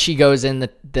then she goes in the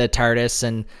TARDIS,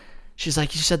 and she's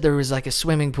like, "You said there was like a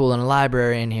swimming pool and a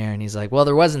library in here." And he's like, "Well,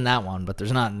 there was in that one, but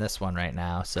there's not in this one right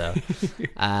now." So,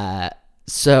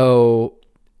 so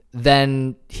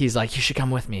then he's like, "You should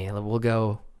come with me. We'll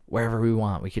go wherever we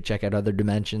want. We could check out other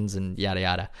dimensions and yada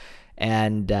yada."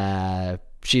 And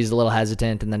she's a little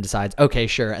hesitant, and then decides, "Okay,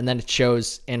 sure." And then it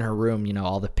shows in her room,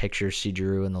 all the pictures she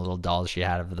drew and the little dolls she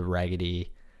had of the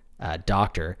raggedy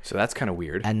doctor. So that's kind of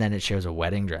weird. And then it shows a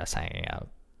wedding dress hanging out.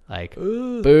 Like,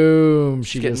 boom.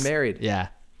 She's getting married. Yeah.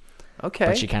 Okay.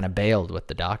 But she kind of bailed with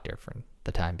the doctor for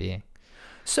the time being.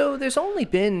 So there's only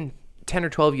been 10 or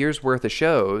 12 years worth of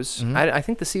shows. Mm-hmm. I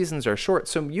think the seasons are short.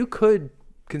 So you could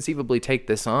conceivably take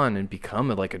this on and become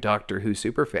like a Doctor Who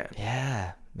superfan.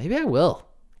 Yeah. Maybe I will.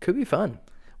 Could be fun.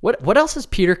 What else has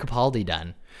Peter Capaldi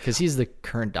done? Because he's the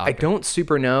current doctor. I don't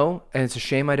super know, and it's a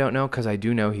shame I don't know because I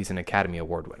do know he's an Academy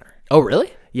Award winner. Oh,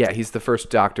 really? Yeah, he's the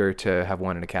first Doctor to have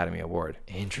won an Academy Award.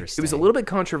 Interesting. It was a little bit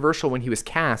controversial when he was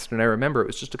cast, and I remember it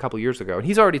was just a couple years ago, and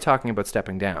he's already talking about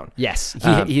stepping down. Yes.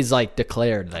 He's like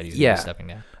declared that he's gonna be stepping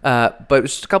down. But it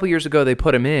was just a couple years ago they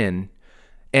put him in,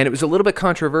 and it was a little bit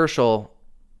controversial.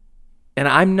 And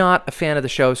I'm not a fan of the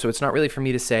show, so it's not really for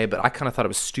me to say, but I kind of thought it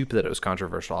was stupid that it was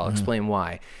controversial. I'll explain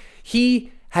why.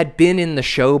 He had been in the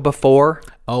show before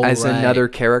as right. another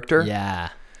character. Yeah.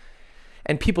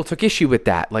 And people took issue with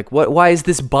that. Like, why is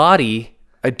this body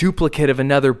a duplicate of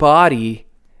another body?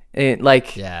 And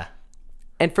Yeah.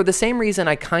 And for the same reason,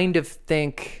 I kind of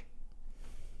think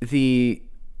the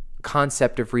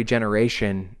concept of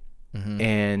regeneration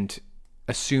and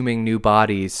assuming new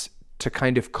bodies to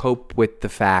kind of cope with the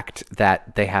fact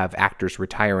that they have actors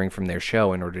retiring from their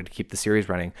show in order to keep the series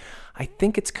running, I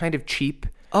think it's kind of cheap.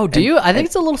 Oh, do you? I think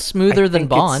it's a little smoother than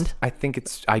Bond. I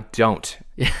don't.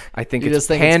 I think You it's just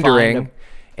think it's fine pandering. to-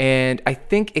 And I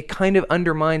think it kind of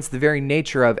undermines the very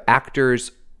nature of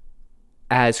actors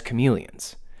as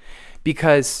chameleons.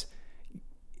 Because,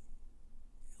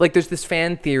 like, there's this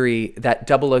fan theory that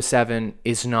 007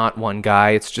 is not one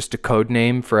guy. It's just a code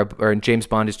name or James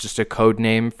Bond is just a code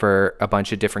name for a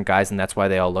bunch of different guys, and that's why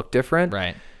they all look different.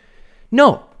 Right.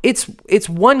 No, it's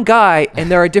one guy, and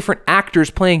there are different actors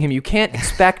playing him. You can't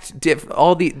expect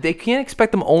they can't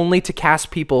expect them only to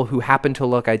cast people who happen to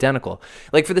look identical.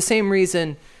 Like, for the same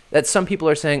reason that some people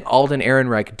are saying Alden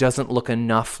Ehrenreich doesn't look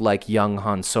enough like young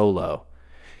Han Solo.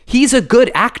 he's a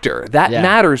good actor. That Yeah.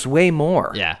 matters way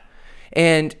more. Yeah.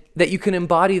 And that you can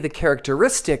embody the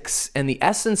characteristics and the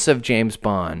essence of James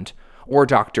Bond or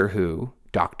Doctor Who,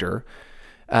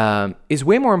 is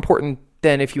way more important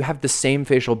than if you have the same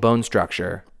facial bone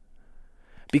structure.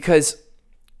 Because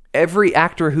every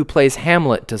actor who plays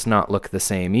Hamlet does not look the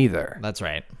same either. That's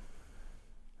right.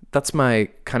 That's my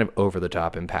kind of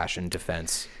over-the-top impassioned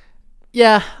defense.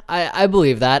 Yeah, I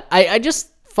believe that. I just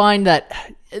find that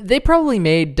they probably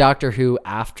made Doctor Who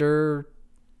after...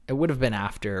 It would have been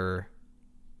after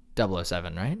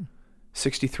 007, right?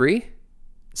 63?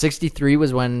 63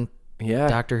 was when Yeah.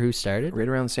 Doctor Who started? Right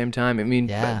around the same time. I mean,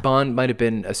 Yeah. Bond might have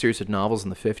been a series of novels in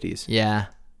the 50s. Yeah,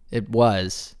 it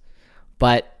was.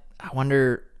 But I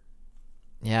wonder...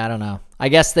 Yeah, I don't know. I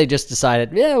guess they just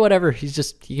decided, yeah, whatever. He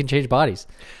can change bodies.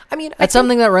 I mean, That's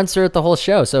something that runs throughout the whole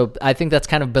show. So I think that's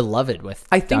kind of beloved with.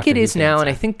 I think Doctor it Who is now, fans. and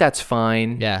I think that's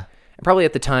fine. Yeah. Probably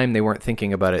at the time they weren't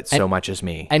thinking about it so much as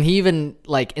me. And he even,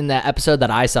 like, in the episode that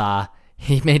I saw,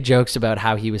 he made jokes about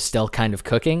how he was still kind of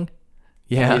cooking.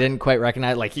 Yeah. He didn't quite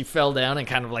recognize, like, he fell down and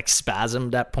kind of, like,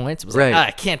 spasmed at points. It was Right. like,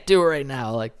 I can't do it right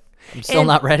now. Like, I'm still And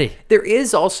not ready. There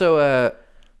is also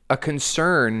a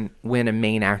concern when a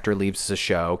main actor leaves the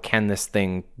show. Can this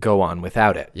thing go on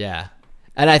without it? Yeah.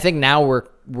 And I think now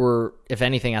we're, if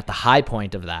anything, at the high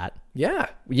point of that. Yeah.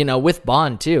 You know, with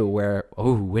Bond too, where,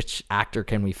 which actor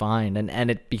can we find?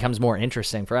 And it becomes more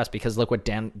interesting for us because look what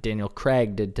Daniel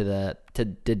Craig did to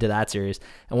that series,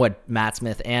 and what Matt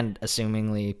Smith and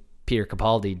assumingly Peter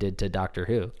Capaldi did to Doctor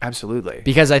Who. Absolutely.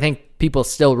 Because I think people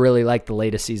still really like the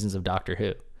latest seasons of Doctor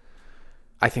Who.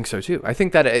 I think so too. I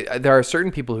think that there are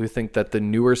certain people who think that the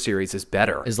newer series is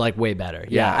better. Is like way better.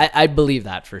 Yeah. I believe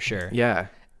that for sure. Yeah.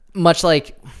 Much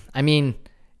like, I mean,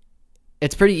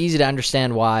 it's pretty easy to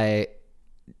understand why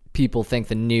people think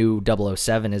the new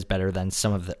 007 is better than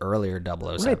some of the earlier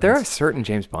 007s. Right. There are certain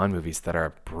James Bond movies that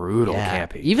are brutal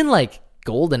campy. Even like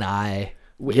GoldenEye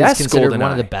Yes, is considered one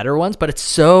of the GoldenEye. better ones, but it's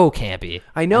so campy.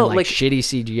 I know, And, like shitty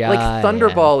CGI. Like and-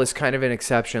 Thunderball is kind of an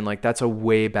exception. Like that's a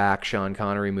way back Sean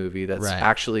Connery movie that's Right.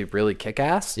 actually really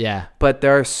kick-ass. Yeah. But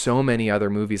there are so many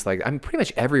other movies. Like pretty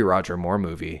much every Roger Moore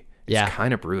movie is Yeah.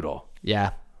 kind of brutal.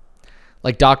 Yeah.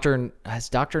 Like has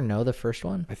Doctor No the first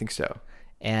one? I think so.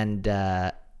 And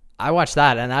I watched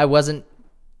that, and I wasn't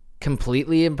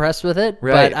completely impressed with it,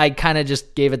 Right. but I kind of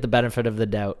just gave it the benefit of the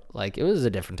doubt. Like, it was a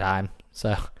different time,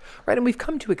 so... Right, and we've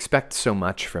come to expect so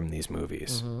much from these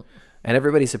movies. And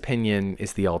everybody's opinion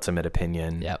is the ultimate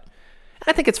opinion. Yep.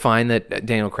 I think it's fine that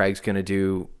Daniel Craig's going to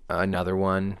do another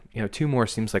one. You know, 2 more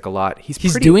seems like a lot. He's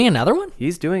doing another one?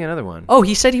 He's doing another one. Oh,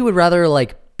 he said he would rather,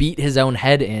 like, beat his own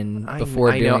head in before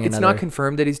I doing know. another... It's not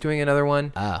confirmed that he's doing another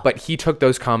one, Oh. but he took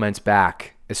those comments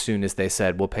back as soon as they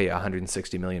said, we'll pay you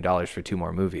 $160 million for 2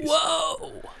 more movies.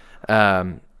 Whoa!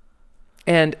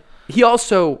 And he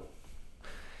also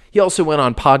went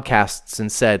on podcasts and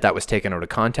said that was taken out of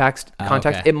context.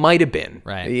 okay. It might have been.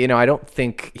 Right. You know, I don't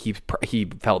think he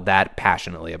felt that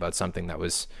passionately about something that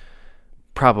was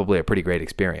probably a pretty great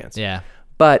experience. Yeah.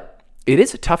 But it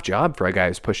is a tough job for a guy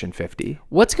who's pushing 50.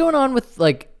 What's going on with,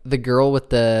 like, the girl with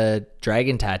the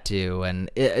dragon tattoo,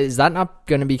 and is that not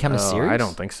going to become a series? I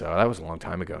don't think so. That was a long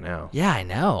time ago now. Yeah, I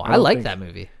know. I don't like think- that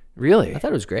movie. Really? I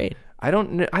thought it was great. I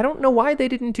don't know why they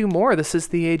didn't do more. This is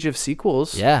the age of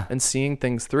sequels. Yeah. And seeing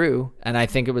things through. And I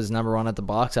think it was #1 at the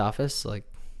box office. Like,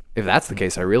 If that's the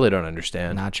case, I really don't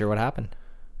understand. not sure what happened.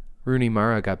 Rooney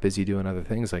Mara got busy doing other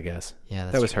things, I guess. Yeah,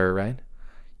 that's that was true. her, right?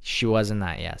 She was in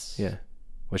that, yes. Yeah.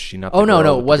 Was she not? Oh, the no,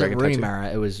 girl it with the wasn't dragon Rooney tattoo?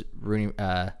 Mara. It was Rooney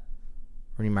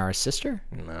Mara's sister?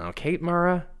 No, Kate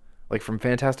Mara, like from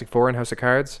Fantastic Four and House of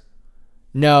Cards.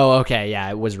 No, okay, yeah,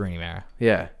 it was Rooney Mara.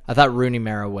 Yeah. I thought Rooney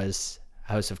Mara was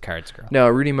House of Cards girl. No,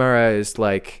 Rooney Mara is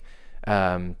like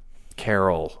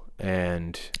Carol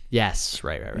and Yes,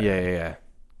 right. yeah.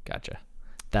 Gotcha.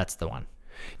 That's the one.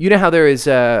 You know how there is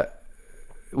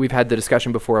we've had the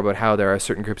discussion before about how there are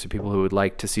certain groups of people who would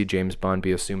like to see James Bond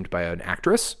be assumed by an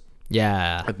actress.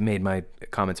 Yeah. I've made my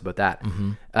comments about that.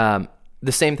 Mm-hmm.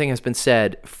 The same thing has been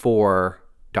said for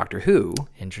Doctor Who.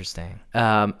 Interesting.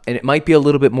 And it might be a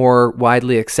little bit more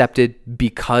widely accepted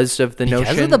because of the notion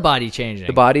Because of the body changing.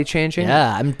 the body changing.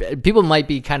 Yeah, people might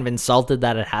be kind of insulted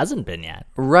that it hasn't been yet.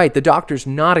 Right. The Doctor's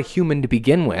not a human to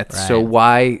begin with, so Right.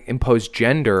 why impose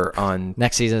gender on...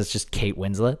 Next season, it's just Kate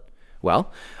Winslet.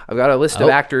 Well, I've got a list of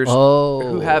actors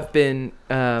who have been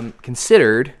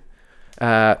considered,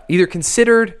 either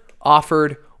considered,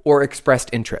 offered, or expressed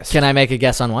interest. Can I make a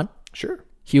guess on one? Sure.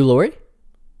 Hugh Laurie?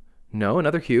 No,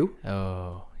 another Hugh.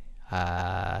 Oh,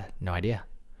 no idea.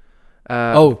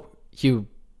 Uh, Hugh.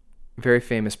 Very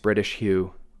famous British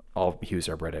Hugh. All Hughs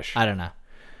are British. I don't know.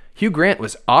 Hugh Grant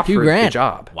was offered the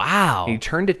job. Wow. He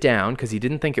turned it down because he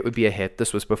didn't think it would be a hit.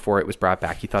 This was before it was brought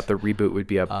back. He thought the reboot would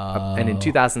be and in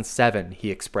 2007, he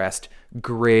expressed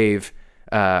grave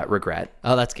regret.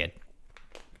 Oh, that's good.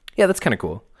 Yeah, that's kind of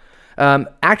cool.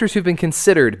 Actors who've been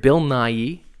considered: Bill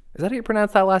Nighy. Is that how you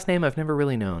pronounce that last name? I've never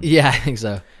really known. Yeah, I think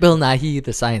so. Bill Nighy,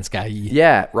 the science guy.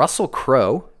 Yeah, Russell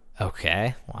Crowe.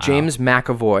 Okay. Wow. James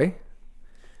McAvoy.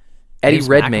 Eddie James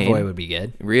Redmayne. McAvoy would be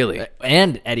good. Really?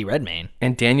 And Eddie Redmayne.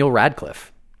 And Daniel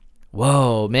Radcliffe.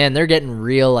 Whoa, man, they're getting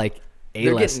real like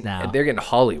A-list now. They're getting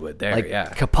Hollywood there, like yeah.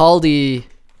 Capaldi,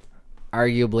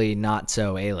 arguably not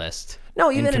so A-list.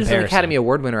 No, even as an Academy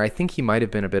Award winner, I think he might have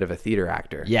been a bit of a theater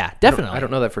actor. Yeah, definitely. I don't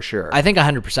know that for sure. I think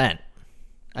 100%.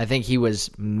 I think he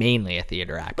was mainly a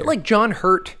theater actor. But like John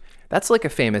Hurt, that's like a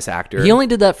famous actor. He only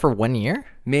did that for 1 year?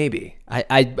 Maybe.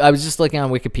 I was just looking on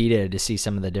Wikipedia to see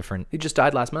some of the different... He just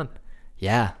died last month.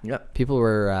 Yeah. Yeah. People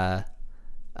were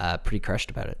pretty crushed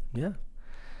about it. Yeah.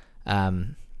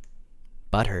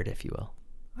 Butthurt, if you will.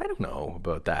 I don't know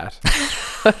about that.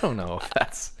 I don't know if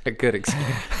that's a good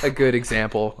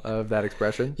example of that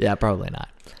expression. Yeah, probably not.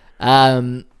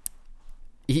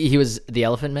 He was the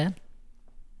Elephant Man?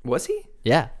 Was he?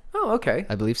 Yeah. Oh, okay.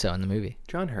 I believe so in the movie.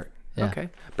 John Hurt. Yeah. Okay.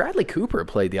 Bradley Cooper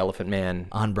played the Elephant Man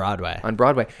On Broadway.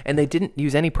 and they didn't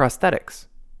use any prosthetics.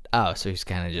 Oh, so he's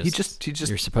kind of just... He just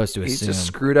You're supposed to assume. He just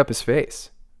screwed up his face.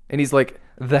 And he's like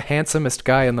the handsomest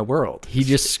guy in the world. He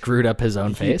just screwed up his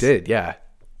own face? He did, yeah.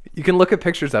 You can look at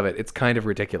pictures of it. It's kind of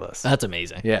ridiculous. That's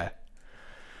amazing. Yeah.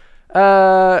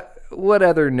 What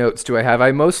other notes do I have?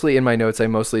 I mostly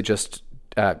just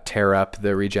tear up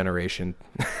the regeneration.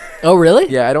 Oh, really?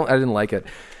 Yeah, I didn't like it.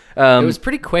 It was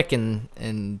pretty quick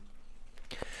and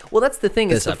well, that's the thing.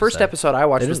 This The first episode I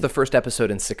watched was didn't- the first episode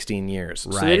in 16 years. So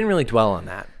Right. they didn't really dwell on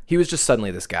that. He was just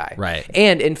suddenly this guy. Right.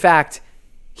 And in fact,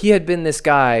 he had been this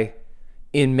guy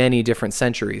in many different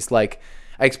centuries. Like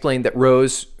I explained that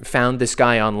Rose found this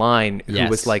guy online who Yes.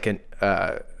 was like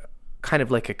kind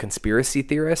of like a conspiracy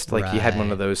theorist. Like he had one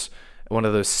of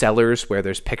those cellars where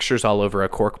there's pictures all over a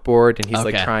cork board, and he's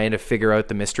like Okay. trying to figure out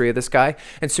the mystery of this guy.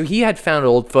 And so he had found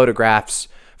old photographs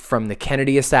from the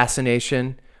Kennedy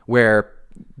assassination where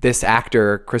this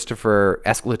actor, Christopher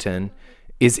Eccleston,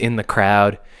 is in the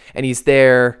crowd, and he's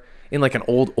there in like an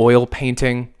old oil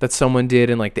painting that someone did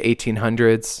in like the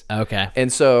 1800s. Okay.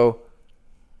 And so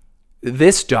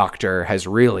this doctor has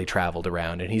really traveled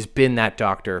around, and he's been that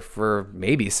doctor for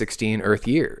maybe 16 Earth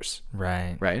years.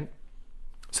 Right. Right?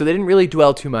 So they didn't really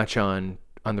dwell too much on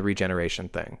the regeneration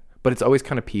thing, but it's always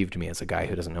kind of peeved me as a guy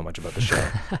who doesn't know much about the show.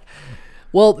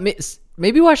 Well,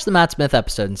 maybe watch the Matt Smith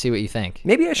episode and see what you think.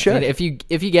 Maybe I should. I mean,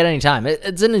 if you get any time,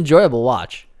 it's an enjoyable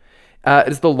watch.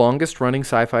 It's the longest running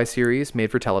sci-fi series made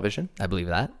for television. I believe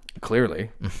that.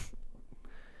 Clearly.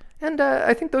 And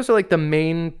I think those are like the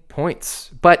main points.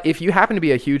 But if you happen to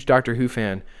be a huge Doctor Who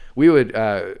fan, we would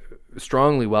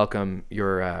strongly welcome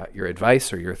your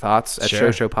advice or your thoughts at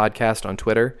Sure. Show Podcast on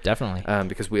Twitter. Definitely.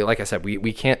 Because like I said,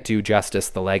 we can't do justice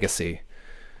the legacy.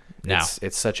 No.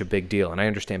 It's such a big deal, and I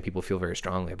understand people feel very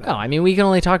strongly about No, I mean, we can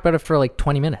only talk about it for like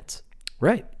 20 minutes. it.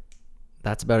 Right.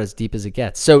 That's about as deep as it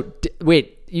gets. So,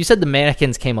 wait, you said the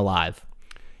mannequins came alive.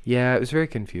 Yeah, it was very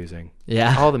confusing.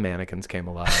 Yeah. All the mannequins came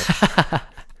alive.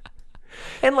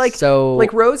 And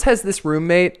like Rose has this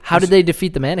roommate. How did they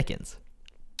defeat the mannequins?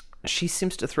 She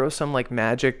seems to throw some like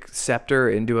magic scepter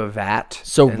into a vat.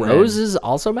 So and Rose then- is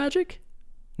also magic?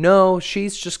 No,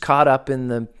 she's just caught up in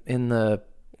the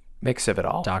mix of it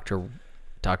all. Doctor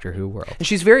Who world. And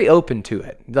she's very open to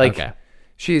it. Like Okay.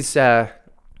 she's got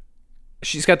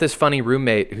this funny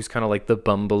roommate who's kind of like the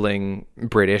bumbling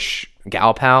British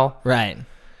gal pal. Right.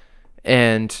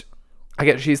 And I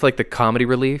guess she's like the comedy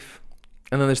relief.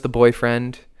 And then there's the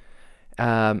boyfriend.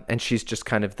 And she's just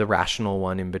kind of the rational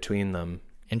one in between them.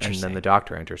 Interesting. And then the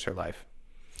doctor enters her life.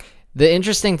 The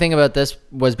interesting thing about this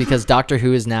was because Doctor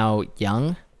Who is now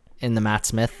young in the Matt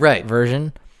Smith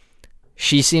version.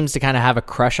 She seems to kind of have a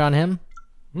crush on him,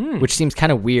 which seems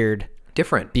kind of weird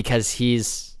Different. because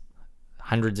he's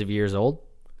hundreds of years old,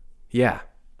 Yeah,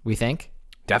 we think.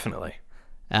 definitely.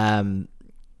 And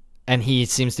he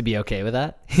seems to be okay with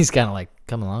that. He's kind of like,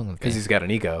 come along with me. Because he's got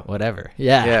an ego. Whatever.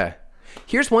 Yeah. Yeah.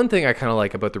 Here's one thing I kind of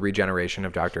like about the regeneration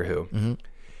of Doctor Who. Mm-hmm.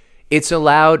 It's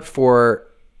allowed for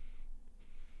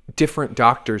different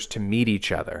doctors to meet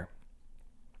each other.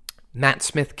 Matt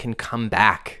Smith can come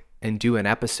back and do an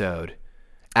episode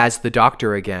as the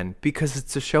Doctor again because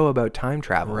it's a show about time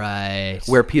travel. Right.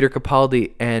 Where Peter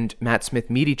Capaldi and Matt Smith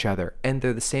meet each other and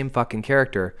they're the same fucking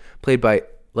character played by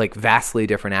like vastly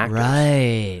different actors.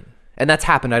 Right. And that's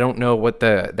happened. I don't know what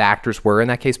the actors were in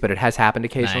that case, but it has happened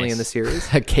occasionally Nice. in the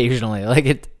series. Occasionally.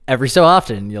 Like every so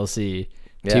often you'll see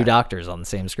two doctors on the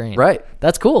same screen. Right.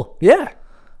 That's cool. Yeah.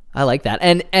 I like that.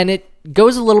 And it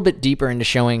goes a little bit deeper into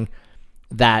showing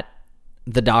that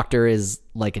the Doctor is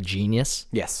like a genius.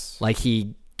 Yes. Like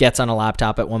he gets on a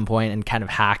laptop at one point and kind of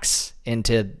hacks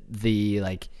into the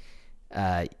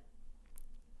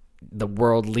the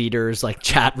world leaders like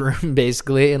chat room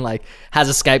basically, and like has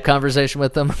a Skype conversation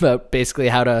with them about basically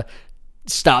how to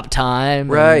stop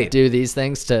time and do these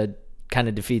things to kind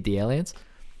of defeat the aliens.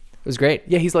 It was great.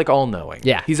 Yeah, he's like all knowing.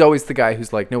 Yeah. He's always the guy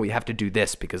who's like, no, we have to do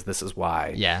this because this is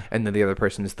why. Yeah. And then the other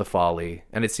person is the folly.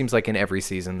 And it seems like in every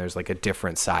season there's like a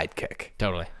different sidekick.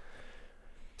 Totally.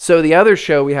 So the other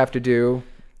show we have to do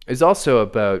is also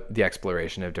about the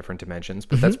exploration of different dimensions,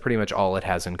 but that's pretty much all it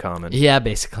has in common. Yeah,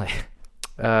 basically.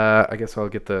 I guess I'll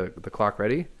get the clock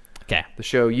ready. Okay. The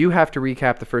show you have to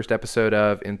recap the first episode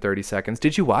of in 30 seconds.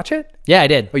 Did you watch it? Yeah, I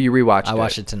did. Oh, you rewatched it? I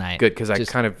watched it tonight. Good, because I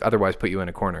kind of otherwise put you in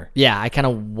a corner. Yeah, I kind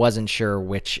of wasn't sure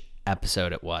which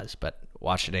episode it was, but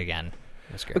watched it again.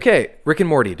 It was great. Okay, Rick and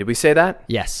Morty. Did we say that?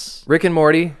 Yes. Rick and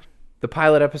Morty, the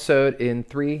pilot episode in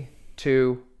 3,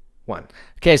 2, 1.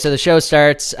 Okay, so the show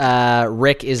starts.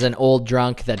 Rick is an old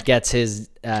drunk that gets his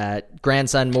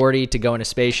grandson Morty to go in a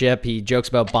spaceship. He jokes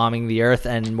about bombing the Earth,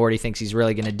 and Morty thinks he's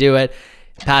really going to do it.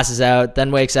 Passes out, then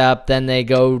wakes up. Then they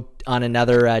go on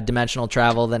another dimensional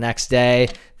travel the next day.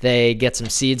 They get some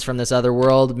seeds from this other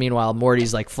world. Meanwhile,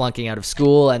 Morty's like flunking out of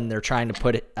school, and they're trying to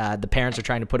put it. The parents are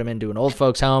trying to put him into an old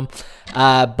folks home,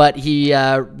 but he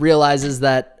realizes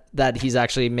that he's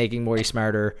actually making Morty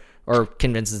smarter, or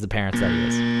convinces the parents that he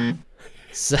is.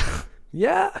 So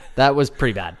yeah, that was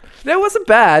pretty bad. That wasn't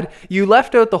bad. You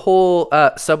left out the whole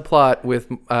subplot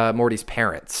with Morty's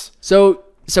parents. So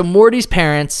Morty's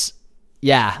parents.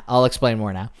 Yeah, I'll explain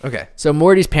more now. Okay. So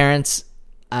Morty's parents,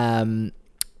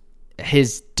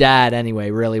 his dad anyway,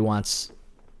 really wants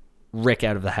Rick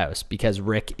out of the house because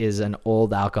Rick is an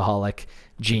old alcoholic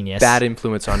genius. Bad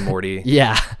influence on Morty.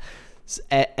 Yeah.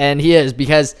 And he is,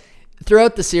 because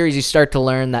throughout the series you start to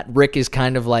learn that Rick is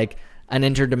kind of like an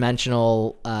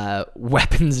interdimensional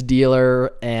weapons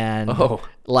dealer, and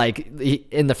like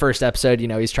in the first episode,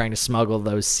 he's trying to smuggle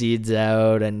those seeds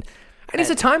out, and he's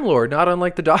a Time Lord, not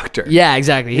unlike the Doctor. Yeah,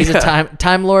 exactly. He's a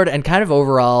time Lord and kind of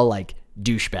overall like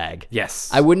douchebag. Yes.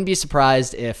 I wouldn't be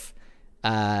surprised if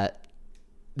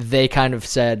they kind of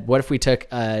said, what if we took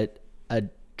a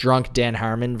drunk Dan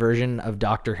Harmon version of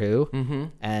Doctor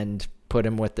Who and put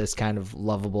him with this kind of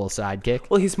lovable sidekick?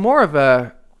 Well, he's more of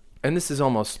a, and this is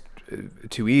almost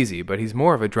too easy, but he's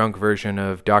more of a drunk version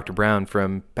of Dr. Brown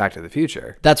from Back to the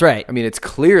Future. That's right. I mean, it's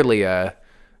clearly a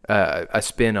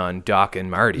spin on Doc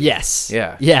and Marty. Yes.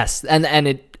 Yeah. Yes. And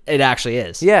it actually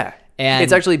is. Yeah. And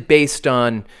it's actually based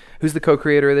on, who's the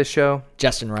co-creator of this show?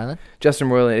 Justin Roiland. Justin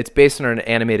Roiland. It's based on an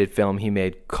animated film he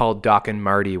made called Doc and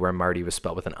Marty, where Marty was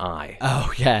spelled with an I.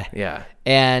 Oh, yeah. Yeah.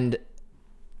 And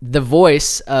the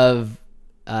voice of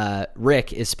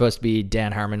Rick is supposed to be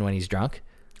Dan Harmon when he's drunk.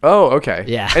 Oh, okay.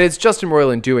 Yeah. And it's Justin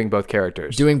Roiland doing both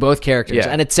characters. Yeah.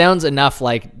 And it sounds enough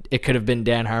like it could have been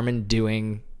Dan Harmon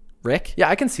doing Rick. Yeah,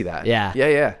 I can see that. Yeah.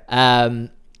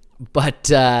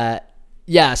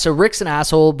 Yeah. So Rick's an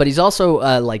asshole, but he's also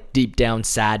like deep down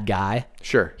sad guy.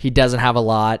 Sure. He doesn't have a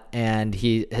lot, and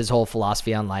his whole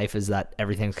philosophy on life is that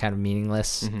everything's kind of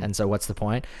meaningless, and so what's the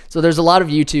point? So there's a lot of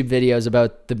YouTube videos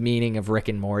about the meaning of Rick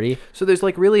and Morty. So there's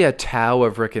like really a Tao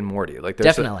of Rick and Morty. Like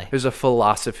there's a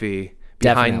philosophy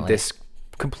behind this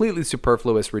completely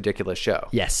superfluous, ridiculous show.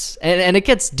 Yes. And it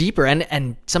gets deeper,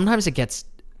 and sometimes it gets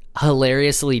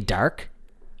hilariously dark.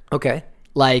 Okay.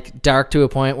 Like dark to a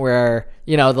point where,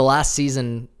 the last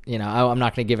season, I'm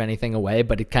not going to give anything away,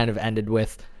 but it kind of ended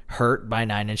with Hurt by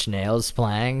Nine Inch Nails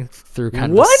playing through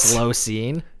kind of a slow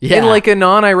scene. Yeah. In like a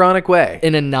non-ironic way.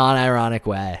 In a non-ironic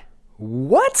way.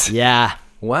 What? Yeah.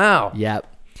 Wow.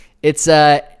 Yep. It's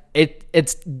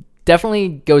definitely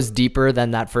goes deeper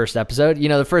than that first episode.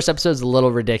 The first episode is a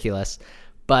little ridiculous,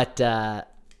 but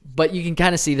you can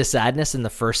kind of see the sadness in the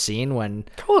first scene when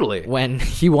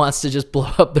he wants to just blow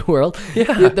up the world.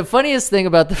 Yeah. The funniest thing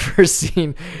about the first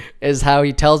scene is how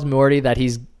he tells Morty that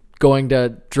he's going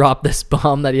to drop this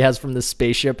bomb that he has from the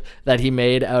spaceship that he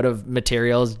made out of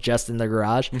materials just in the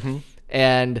garage.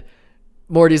 And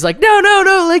Morty's like,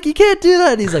 no, like you can't do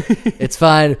that. And he's like, it's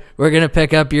fine. We're going to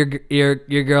pick up your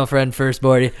girlfriend first,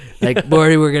 Morty. Like,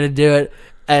 Morty, we're going to do it.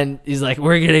 And he's like,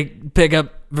 we're going to pick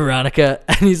up Veronica.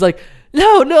 And he's like,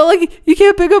 no, like you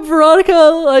can't pick up Veronica.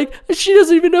 Like she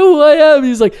doesn't even know who I am.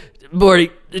 He's like,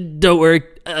 Morty, don't worry.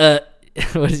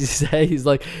 What does he say? He's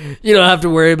like, you don't have to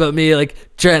worry about me like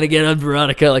trying to get on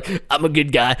Veronica. Like I'm a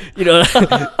good guy.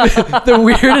 The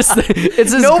weirdest thing.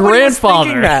 It's his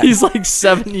grandfather. He's like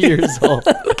 70 years old.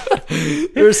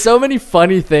 There's so many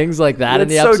funny things like that in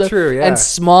the That's so episode. true, yeah. And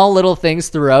small little things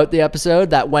throughout the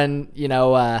episode that when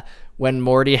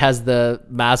Morty has the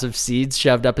massive seeds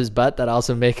shoved up his butt that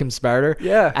also make him smarter.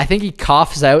 Yeah. I think he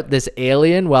coughs out this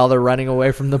alien while they're running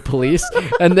away from the police.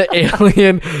 And the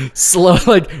alien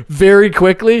very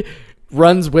quickly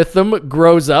runs with them,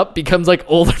 grows up, becomes like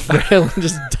old and frail, and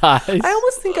just dies. I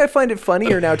almost think I find it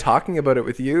funnier now talking about it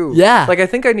with you. Yeah. Like, I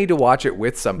think I need to watch it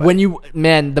with somebody.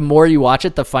 The more you watch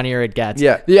it, the funnier it gets.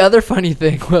 Yeah. The other funny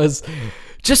thing was,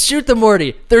 just shoot them,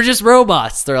 Morty. They're just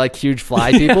robots. They're like huge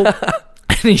fly people.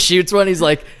 And he shoots one. He's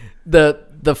like,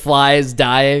 the fly is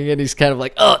dying, and he's kind of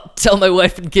like, oh, tell my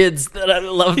wife and kids that I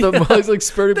love them. While he's like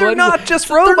spurting blood. They're not just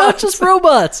robots. They're not just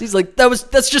robots. He's like,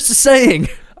 that's just a saying.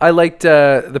 I liked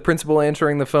the principal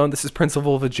answering the phone. This is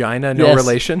Principal Vagina, no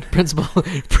relation.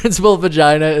 Principal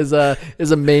Vagina is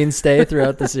a mainstay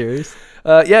throughout the series.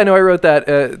 I wrote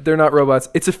that. They're not robots.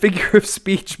 It's a figure of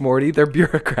speech, Morty. They're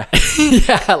bureaucrats.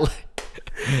 Yeah.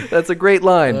 That's a great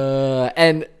line.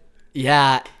 And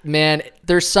yeah, man,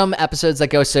 there's some episodes that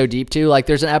go so deep too. Like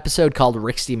there's an episode called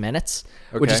Rixty Minutes,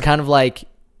 which is kind of like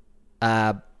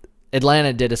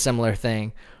Atlanta did a similar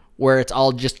thing where it's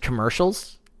all just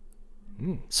commercials.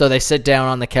 So they sit down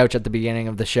on the couch at the beginning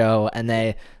of the show and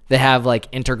they have like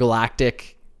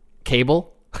intergalactic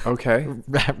cable. Okay.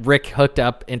 Rick hooked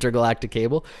up intergalactic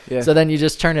cable. Yeah. So then you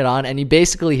just turn it on and you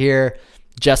basically hear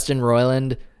Justin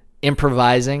Roiland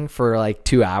improvising for like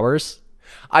 2 hours.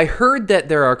 I heard that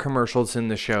there are commercials in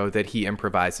the show that he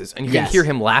improvises, and you can hear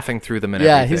him laughing through them and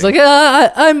everything. He's like,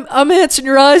 I'm answering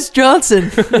your eyes, Johnson.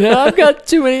 I've got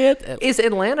too many. Is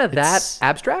Atlanta that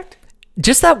abstract?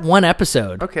 Just that one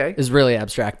episode, is really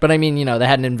abstract. But I mean, they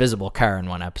had an invisible car in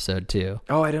one episode too.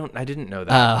 Oh, I didn't know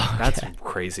that. Oh, okay. That's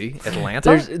crazy.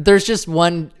 Atlanta. There's just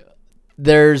one.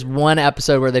 There's one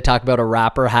episode where they talk about a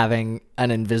rapper having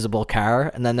an invisible car,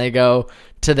 and then they go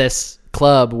to this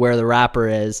club where the rapper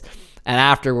is, and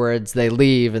afterwards they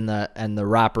leave, and the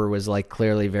rapper was like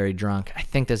clearly very drunk. I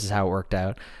think this is how it worked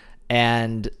out,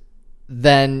 and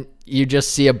then you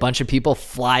just see a bunch of people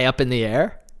fly up in the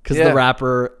air. Because the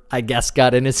rapper, I guess,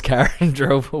 got in his car and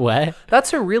drove away.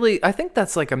 I think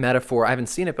that's like a metaphor. I haven't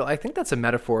seen it, but I think that's a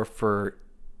metaphor for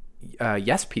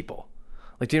yes people.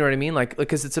 Like, do you know what I mean? Like,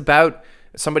 because it's about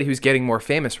somebody who's getting more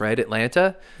famous, right?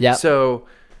 Atlanta. Yeah. So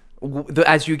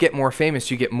as you get more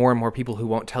famous, you get more and more people who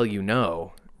won't tell you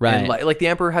no. Right. And like The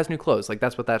Emperor Has New Clothes. Like,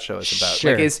 that's what that show is about.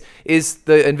 Sure. Like, is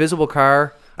the invisible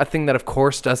car a thing that, of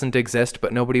course, doesn't exist,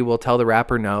 but nobody will tell the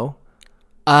rapper no?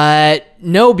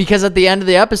 No, because at the end of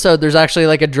the episode, there's actually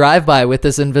like a drive-by with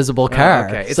this invisible car.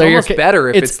 Okay. It's almost better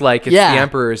if it's the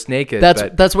Emperor's naked.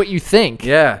 That's what you think.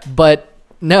 Yeah. But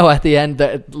no, at the end,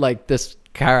 like this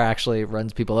car actually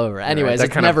runs people over. Anyways, right.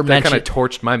 it's never mentioned. That kind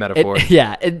of torched my metaphor.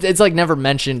 It's like never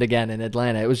mentioned again in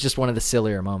Atlanta. It was just one of the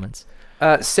sillier moments.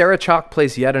 Sarah Chalke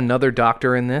plays yet another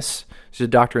doctor in this. She's a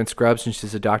doctor in Scrubs, and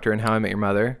she's a doctor in How I Met Your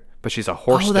Mother. But she's a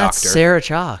horse doctor. Oh, that's Sarah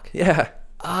Chalke. Yeah.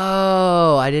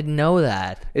 Oh, I didn't know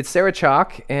that. It's Sarah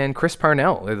Chalke and Chris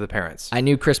Parnell are the parents. I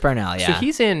knew Chris Parnell, yeah. So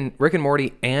he's in Rick and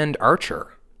Morty and Archer.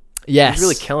 Yes. He's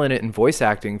really killing it in voice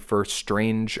acting for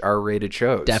strange R-rated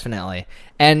shows. Definitely.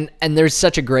 And there's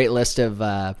such a great list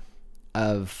of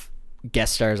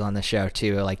guest stars on the show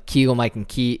too, like Keegan Michael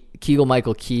Key.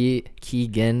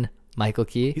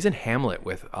 He's in Hamlet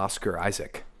with Oscar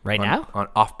Isaac. Now? On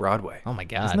off-Broadway. Oh my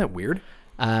God. Isn't that weird?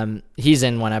 He's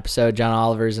in one episode. John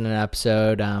Oliver's in an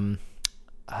episode.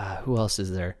 Who else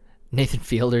is there? Nathan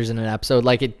Fielder's in an episode.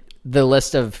 Like the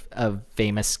list of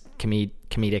famous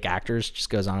comedic actors just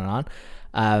goes on and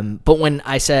on. But when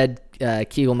I said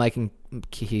Keegan Michael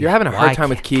Key, you're having a hard time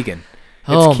with Keegan.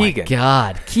 Oh Keegan. My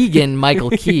God, Keegan Michael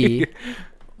Key.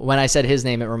 When I said his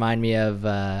name, it reminded me of,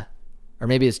 or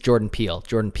maybe it's Jordan Peele.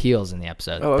 Jordan Peele's in the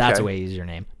episode. Oh, okay. That's a way easier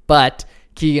name. But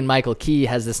Keegan Michael Key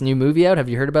has this new movie out. Have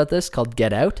you heard about this? Called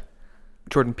Get Out.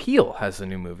 Jordan Peele has a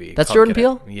new movie. That's Jordan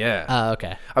Peele? Yeah. Oh,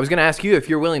 okay. I was going to ask you if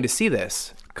you're willing to see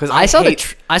this because I saw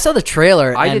the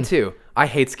trailer. I did too. I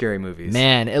hate scary movies.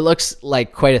 Man, it looks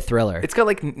like quite a thriller. It's got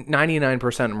like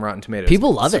 99% on Rotten Tomatoes.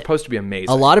 People love it. It's supposed to be amazing.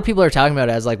 A lot of people are talking about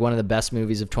it as like one of the best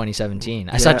movies of 2017.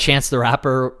 I saw Chance the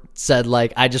Rapper said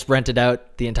like, I just rented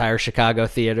out the entire Chicago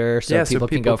theater so people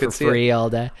can go for free all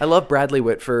day. I love Bradley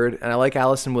Whitford and I like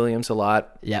Allison Williams a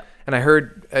lot. Yep. And I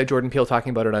heard Jordan Peele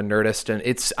talking about it on Nerdist,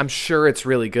 and I'm sure it's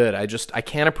really good. I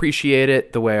can't appreciate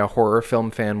it the way a horror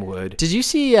film fan would. Did you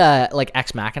see like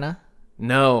Ex Machina?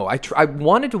 No, I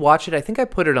wanted to watch it. I think I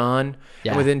put it on,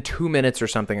 and within 2 minutes or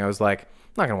something, I was like, I'm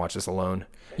not gonna watch this alone.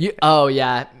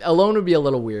 Alone would be a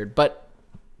little weird, but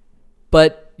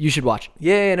you should watch it.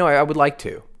 Yeah, no, I would like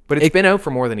to, but it's been out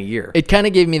for more than a year. It kind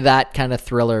of gave me that kind of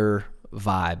thriller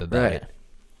vibe about Right. it.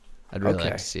 I'd really Okay.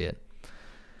 like to see it.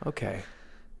 Okay.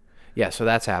 Yeah, so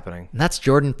that's happening. And that's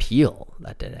Jordan Peele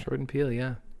that did it. Jordan Peele,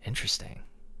 yeah. Interesting.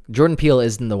 Jordan Peele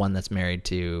isn't the one that's married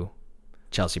to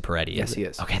Chelsea Peretti. Yes, is it? he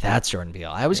is. Okay, that's Jordan Peele.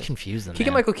 I always confuse them.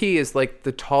 Keegan-Michael Key is like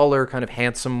the taller, kind of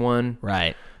handsome one.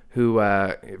 Right. Who,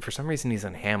 for some reason, he's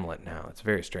in Hamlet now. It's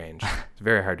very strange. It's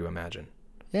very hard to imagine.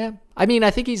 Yeah. I mean,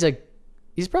 I think he's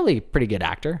probably a pretty good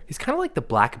actor. He's kind of like the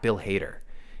Black Bill Hader.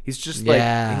 He's just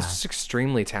Yeah. he's just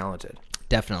extremely talented.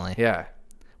 Definitely. Yeah.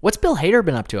 What's Bill Hader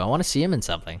been up to? I want to see him in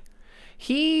something.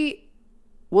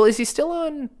 Is he still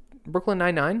on Brooklyn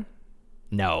Nine-Nine?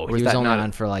 No, was he was that only not-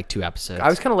 on for like 2 episodes. I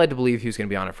was kind of led to believe he was going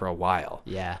to be on it for a while.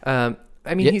 Yeah.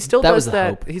 I mean, Yeah, he still that does was the that.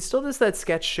 hope. He still does that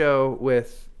sketch show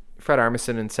with Fred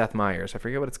Armisen and Seth Meyers. I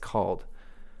forget what it's called.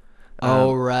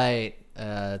 Oh, right.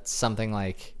 It's something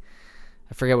like,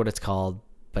 I forget what it's called,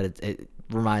 but it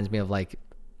reminds me of like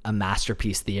a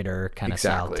Masterpiece Theater kind of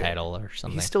Exactly. style title or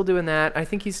something. He's still doing that. I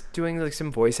think he's doing like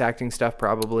some voice acting stuff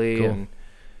probably, Cool. and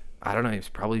I don't know. He's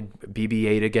probably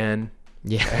BB-8 again.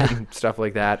 Yeah. And stuff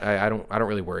like that. I don't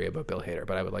really worry about Bill Hader,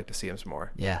 but I would like to see him some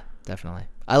more. Yeah, definitely.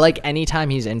 I like anytime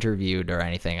he's interviewed or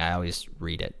anything, I always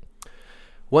read it.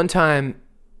 One time,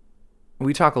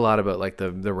 we talk a lot about like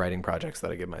the writing projects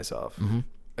that I give myself. Mm-hmm.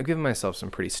 I've given myself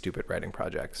some pretty stupid writing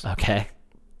projects, Okay.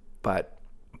 but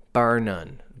bar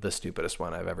none, the stupidest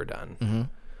one I've ever done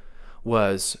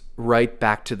was write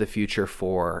Back to the Future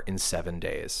 4 in 7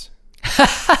 days.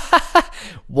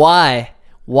 Why?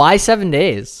 Why 7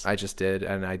 days? I just did,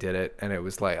 and I did it, and it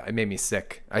was like, it made me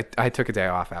sick. I took a day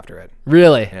off after it.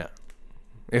 Really? Yeah.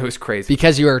 It was crazy.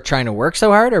 Because you were trying to work so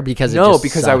hard, or because No, it just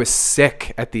because I sucked? was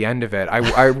sick at the end of it.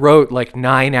 I wrote like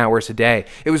 9 hours a day.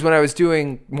 It was when I was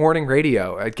doing morning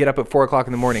radio. I'd get up at 4 o'clock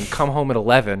in the morning, come home at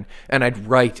 11, and I'd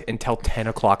write until 10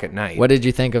 o'clock at night. What did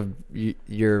you think of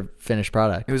your finished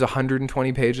product? It was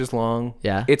 120 pages long.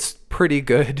 Yeah. It's pretty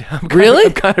good. Really?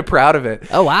 I'm kind of proud of it.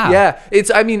 Oh, wow. Yeah.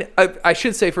 I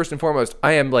should say first and foremost,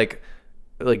 I am like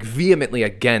vehemently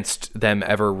against them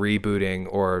ever rebooting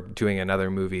or doing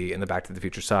another movie in the Back to the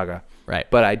Future saga. Right.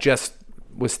 But I just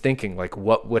was thinking like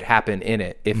what would happen in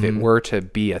it if it were to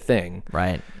be a thing.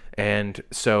 Right. And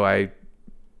so I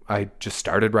just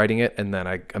started writing it, and then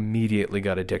I immediately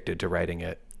got addicted to writing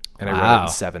it. And I wrote it in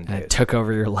 7 And days. it took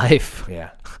over your life.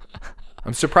 Yeah.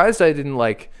 I'm surprised I didn't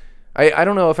I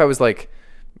don't know if I was like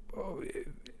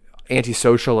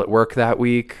antisocial at work that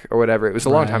week or whatever. It was a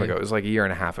long time Right. ago. It was like a year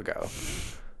and a half ago.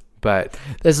 But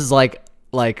This is like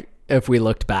if we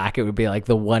looked back, it would be like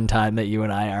the one time that you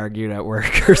and I argued at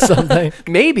work or something.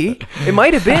 maybe it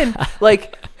might have been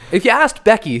like, if you asked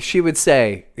Becky, she would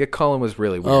say Colin was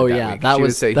really weird. Oh that yeah, week. that She would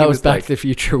was say that he was Back like- to the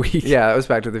Future week. Yeah, that was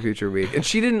Back to the Future week. And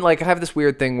she didn't have this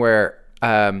weird thing where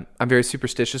I'm very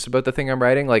superstitious about the thing I'm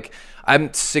writing. Like,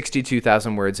 I'm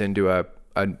 62,000 words into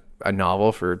a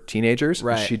novel for teenagers.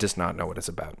 Right. She does not know what it's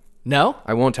about. No?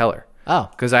 I won't tell her. Oh.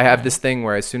 Because I have this thing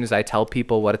where as soon as I tell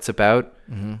people what it's about,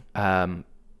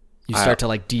 You start to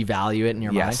like devalue it in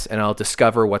your yes, and I'll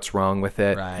discover what's wrong with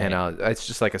it, Right. and it's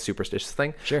just like a superstitious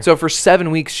thing. Sure. So for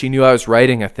 7 weeks, she knew I was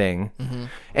writing a thing,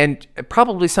 and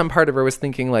probably some part of her was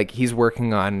thinking like he's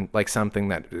working on like something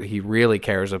that he really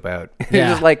cares about. It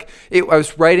Yeah. was like I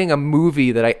was writing a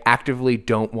movie that I actively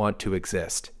don't want to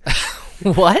exist,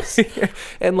 mind. What?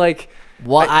 and like.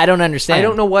 Well, I don't understand. I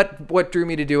don't know what drew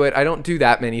me to do it. I don't do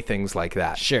that many things like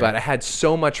that. Sure. But I had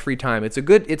so much free time. It's a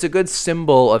good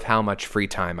symbol of how much free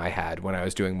time I had when I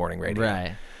was doing morning radio.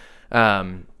 Right.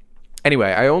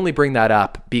 Anyway, I only bring that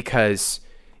up because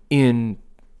in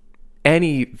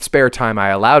any spare time I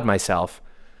allowed myself,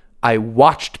 I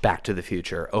watched Back to the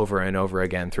Future over and over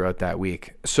again throughout that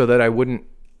week so that I wouldn't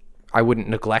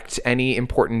neglect any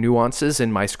important nuances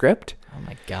in my script. Oh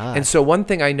my god. And so one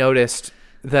thing I noticed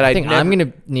that I think I'm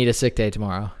gonna need a sick day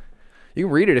tomorrow. You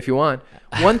can read it if you want.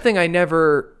 One thing I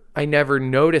never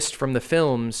noticed from the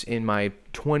films in my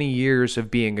 20 years of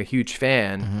being a huge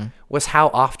fan was how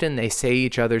often they say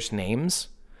each other's names.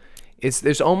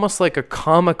 There's almost like a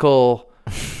comical.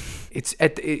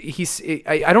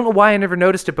 I don't know why I never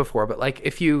noticed it before, but like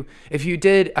if you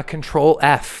did a Control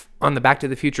F on the Back to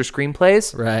the Future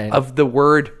screenplays Right. of the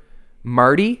word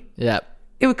Marty, Yep.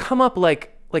 it would come up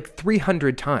like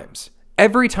 300 times.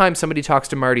 Every time somebody talks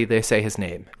to Marty, they say his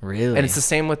name. Really? And it's the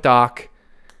same with Doc.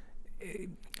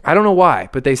 I don't know why,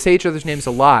 but they say each other's names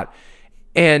a lot.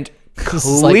 And This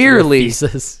is like your clearly,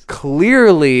 thesis.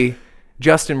 clearly,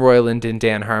 Justin Roiland and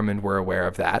Dan Harmon were aware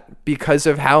of that because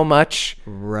of how much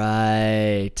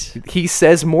Right. he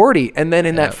says Morty. And then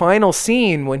in that final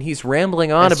scene when he's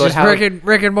rambling on It's about just how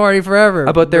Rick and Morty forever.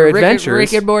 about their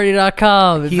adventures.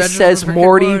 RickandMorty.com. He says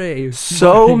Morty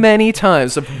so many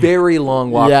times. A very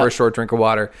long walk for a short drink of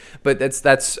water. But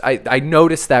I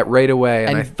noticed that right away,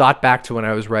 and I thought back to when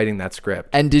I was writing that script.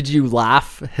 And did you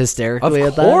laugh hysterically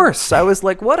at that? Of course. I was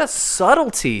like, what a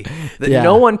subtlety that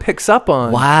no one picks up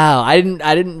on. Wow. I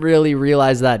didn't really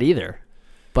realize that either.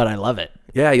 But I love it.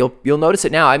 Yeah, you'll notice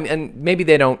it now. And maybe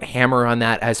they don't hammer on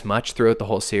that as much throughout the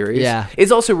whole series. Yeah.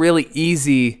 It's also really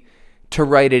easy to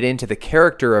write it into the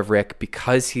character of Rick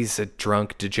because he's a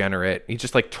drunk degenerate. He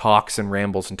just like talks and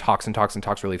rambles and talks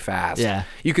really fast. Yeah.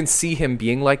 You can see him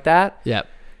being like that. Yep.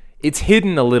 It's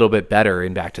hidden a little bit better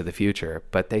in Back to the Future,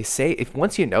 but they say if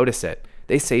once you notice it,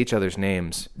 they say each other's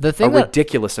names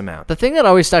ridiculous amount. The thing that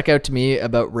always stuck out to me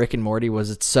about Rick and Morty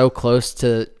was it's so close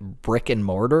to Brick and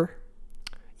Mortar.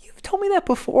 You've told me that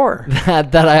before.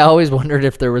 that I always wondered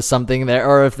if there was something there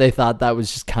or if they thought that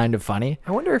was just kind of funny.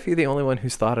 I wonder if you're the only one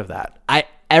who's thought of that.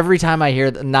 Every time I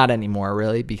hear not anymore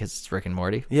really because it's Rick and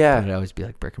Morty. Yeah. But it'd always be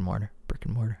like Brick and Mortar.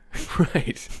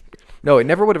 Right. No, it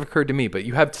never would have occurred to me, but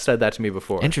you have said that to me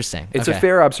before. Interesting. It's a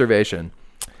fair observation.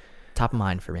 Top of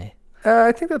mind for me.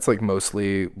 I think that's like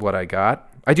mostly what I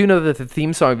got. I do know that the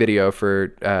theme song video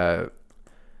for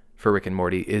Rick and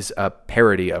Morty is a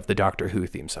parody of the Doctor Who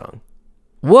theme song.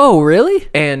 Whoa, really?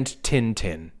 And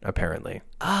Tintin, apparently.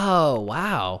 Oh,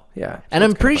 wow. Yeah. And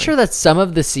I'm pretty sure that some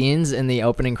of the scenes in the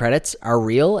opening credits are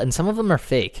real and some of them are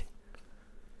fake.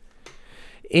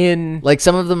 Some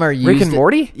of them are used. Rick and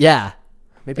Morty? Yeah.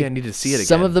 Maybe I need to see it again.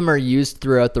 Some of them are used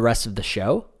throughout the rest of the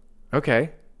show.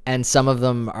 Okay. And some of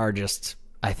them are just,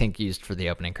 I think, used for the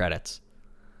opening credits.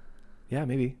 Yeah,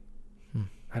 maybe.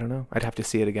 I don't know. I'd have to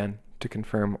see it again to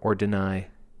confirm or deny.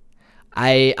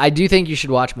 I do think you should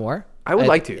watch more. I would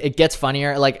like to. It gets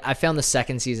funnier. Like, I found the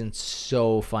second season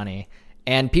so funny.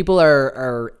 And people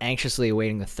are anxiously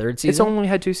awaiting the third season. It's only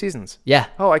had 2 seasons. Yeah.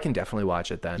 Oh, I can definitely watch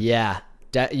it then. Yeah.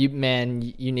 You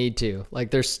need to.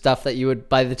 Like, there's stuff that you would,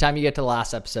 by the time you get to the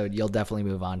last episode, you'll definitely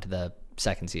move on to the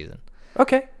second season.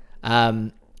 Okay.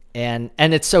 And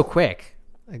it's so quick.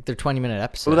 Like, they're 20-minute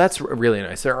episodes. Well, that's really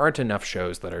nice. There aren't enough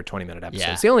shows that are 20-minute episodes.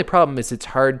 Yeah. The only problem is it's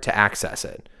hard to access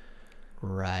it.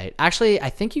 Right. Actually, I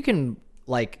think you can,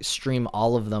 like, stream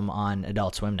all of them on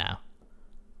Adult Swim now.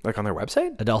 Like on their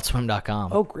website?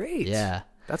 AdultSwim.com. Oh, great. Yeah.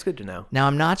 That's good to know. Now,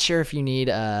 I'm not sure if you need,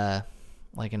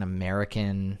 like, an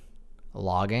American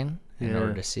login in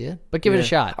order to see it, but give it a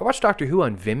shot. I watched Doctor Who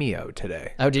on Vimeo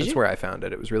today. Oh, did you? That's where I found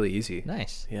it. It was really easy.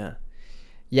 Nice. Yeah.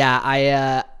 Yeah,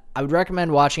 I would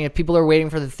recommend watching it. People are waiting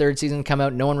for the third season to come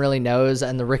out. No one really knows.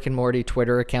 And the Rick and Morty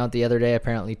Twitter account the other day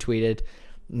apparently tweeted,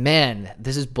 "Man,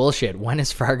 this is bullshit. When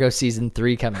is Fargo season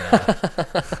 3 coming out?"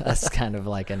 That's kind of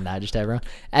like a nudge to everyone.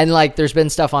 And like, there's been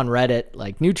stuff on Reddit,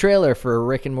 like new trailer for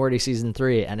Rick and Morty season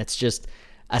 3. And it's just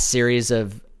a series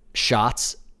of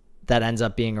shots that ends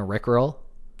up being a Rickroll.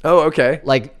 Oh, okay.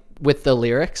 Like with the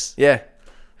lyrics. Yeah.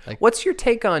 Like, what's your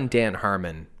take on Dan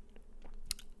Harmon?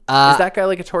 Is that guy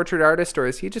like a tortured artist, or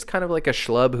is he just kind of like a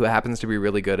schlub who happens to be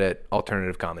really good at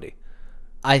alternative comedy?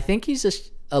 I think he's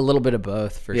just a little bit of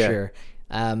both for sure.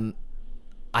 I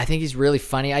think he's really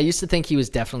funny. I used to think he was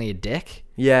definitely a dick.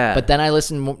 Yeah. But then I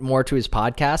listened more to his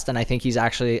podcast, and I think he's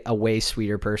actually a way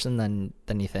sweeter person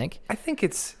than you think. I think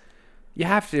you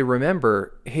have to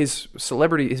remember his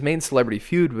main celebrity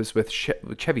feud was with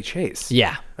Chevy Chase.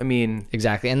 Yeah. I mean,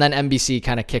 exactly. And then NBC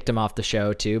kind of kicked him off the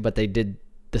show too, but they did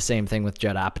the same thing with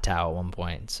Judd Apatow at one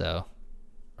point. So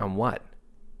on what?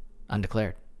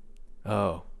 Undeclared.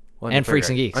 Oh. Well, and Freaks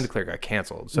and Geeks. Undeclared got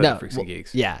canceled. So did Freaks and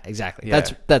Geeks. Yeah, exactly. Yeah.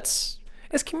 That's.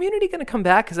 Is Community going to come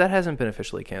back? Because that hasn't been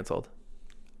officially canceled.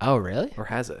 Oh, really? Or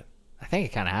has it? I think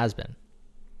it kind of has been.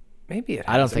 Maybe it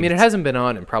has. I don't think. I mean, it hasn't been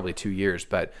on in probably 2 years,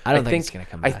 but I don't think it's going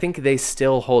to come back. I think they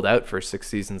still hold out for 6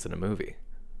 seasons in a movie.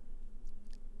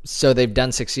 So they've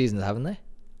done 6 seasons, haven't they?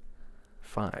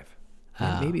 5.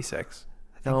 Maybe 6.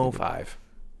 No, 5.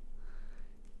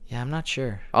 Yeah, I'm not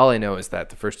sure. All I know is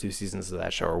that the first 2 seasons of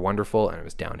that show are wonderful, and it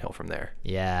was downhill from there.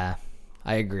 Yeah,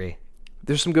 I agree.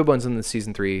 There's some good ones in the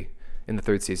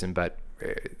third season, but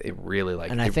it really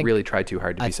really tried too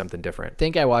hard to be something different. I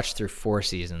think I watched through 4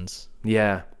 seasons.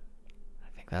 Yeah. I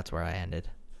think that's where I ended.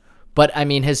 But I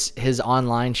mean, his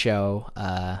online show,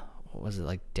 what was it,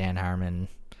 like Dan Harmon,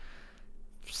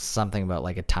 something about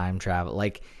like a time travel,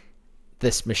 like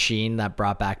this machine that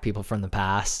brought back people from the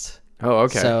past. Oh,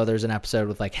 okay. So there's an episode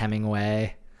with like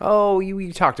Hemingway. Oh,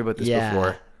 you talked about this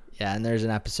before. Yeah, and there's an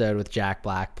episode with Jack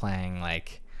Black playing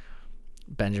like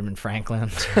Benjamin Franklin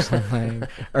or something,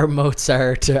 or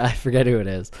Mozart. I forget who it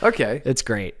is. Okay. It's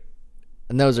great.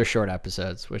 And those are short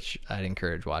episodes, which I'd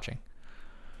encourage watching.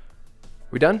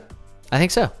 We done? I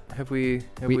think so. Have we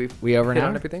over hit now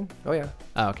on everything? Oh yeah.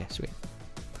 Oh, okay, sweet.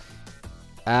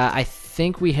 I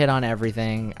think we hit on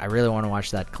everything. I really want to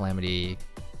watch that Calamity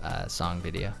song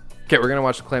video. Okay, we're gonna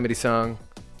watch the Calamity song.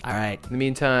 All right. In the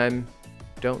meantime,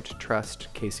 don't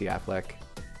trust Casey Affleck.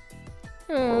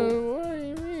 Oh, what do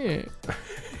you mean?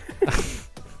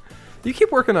 You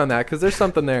keep working on that because there's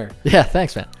something there. Yeah,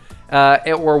 thanks, man.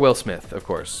 Or Will Smith, of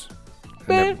course.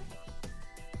 That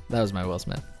was my Will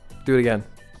Smith. Do it again.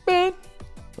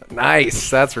 Nice.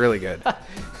 That's really good.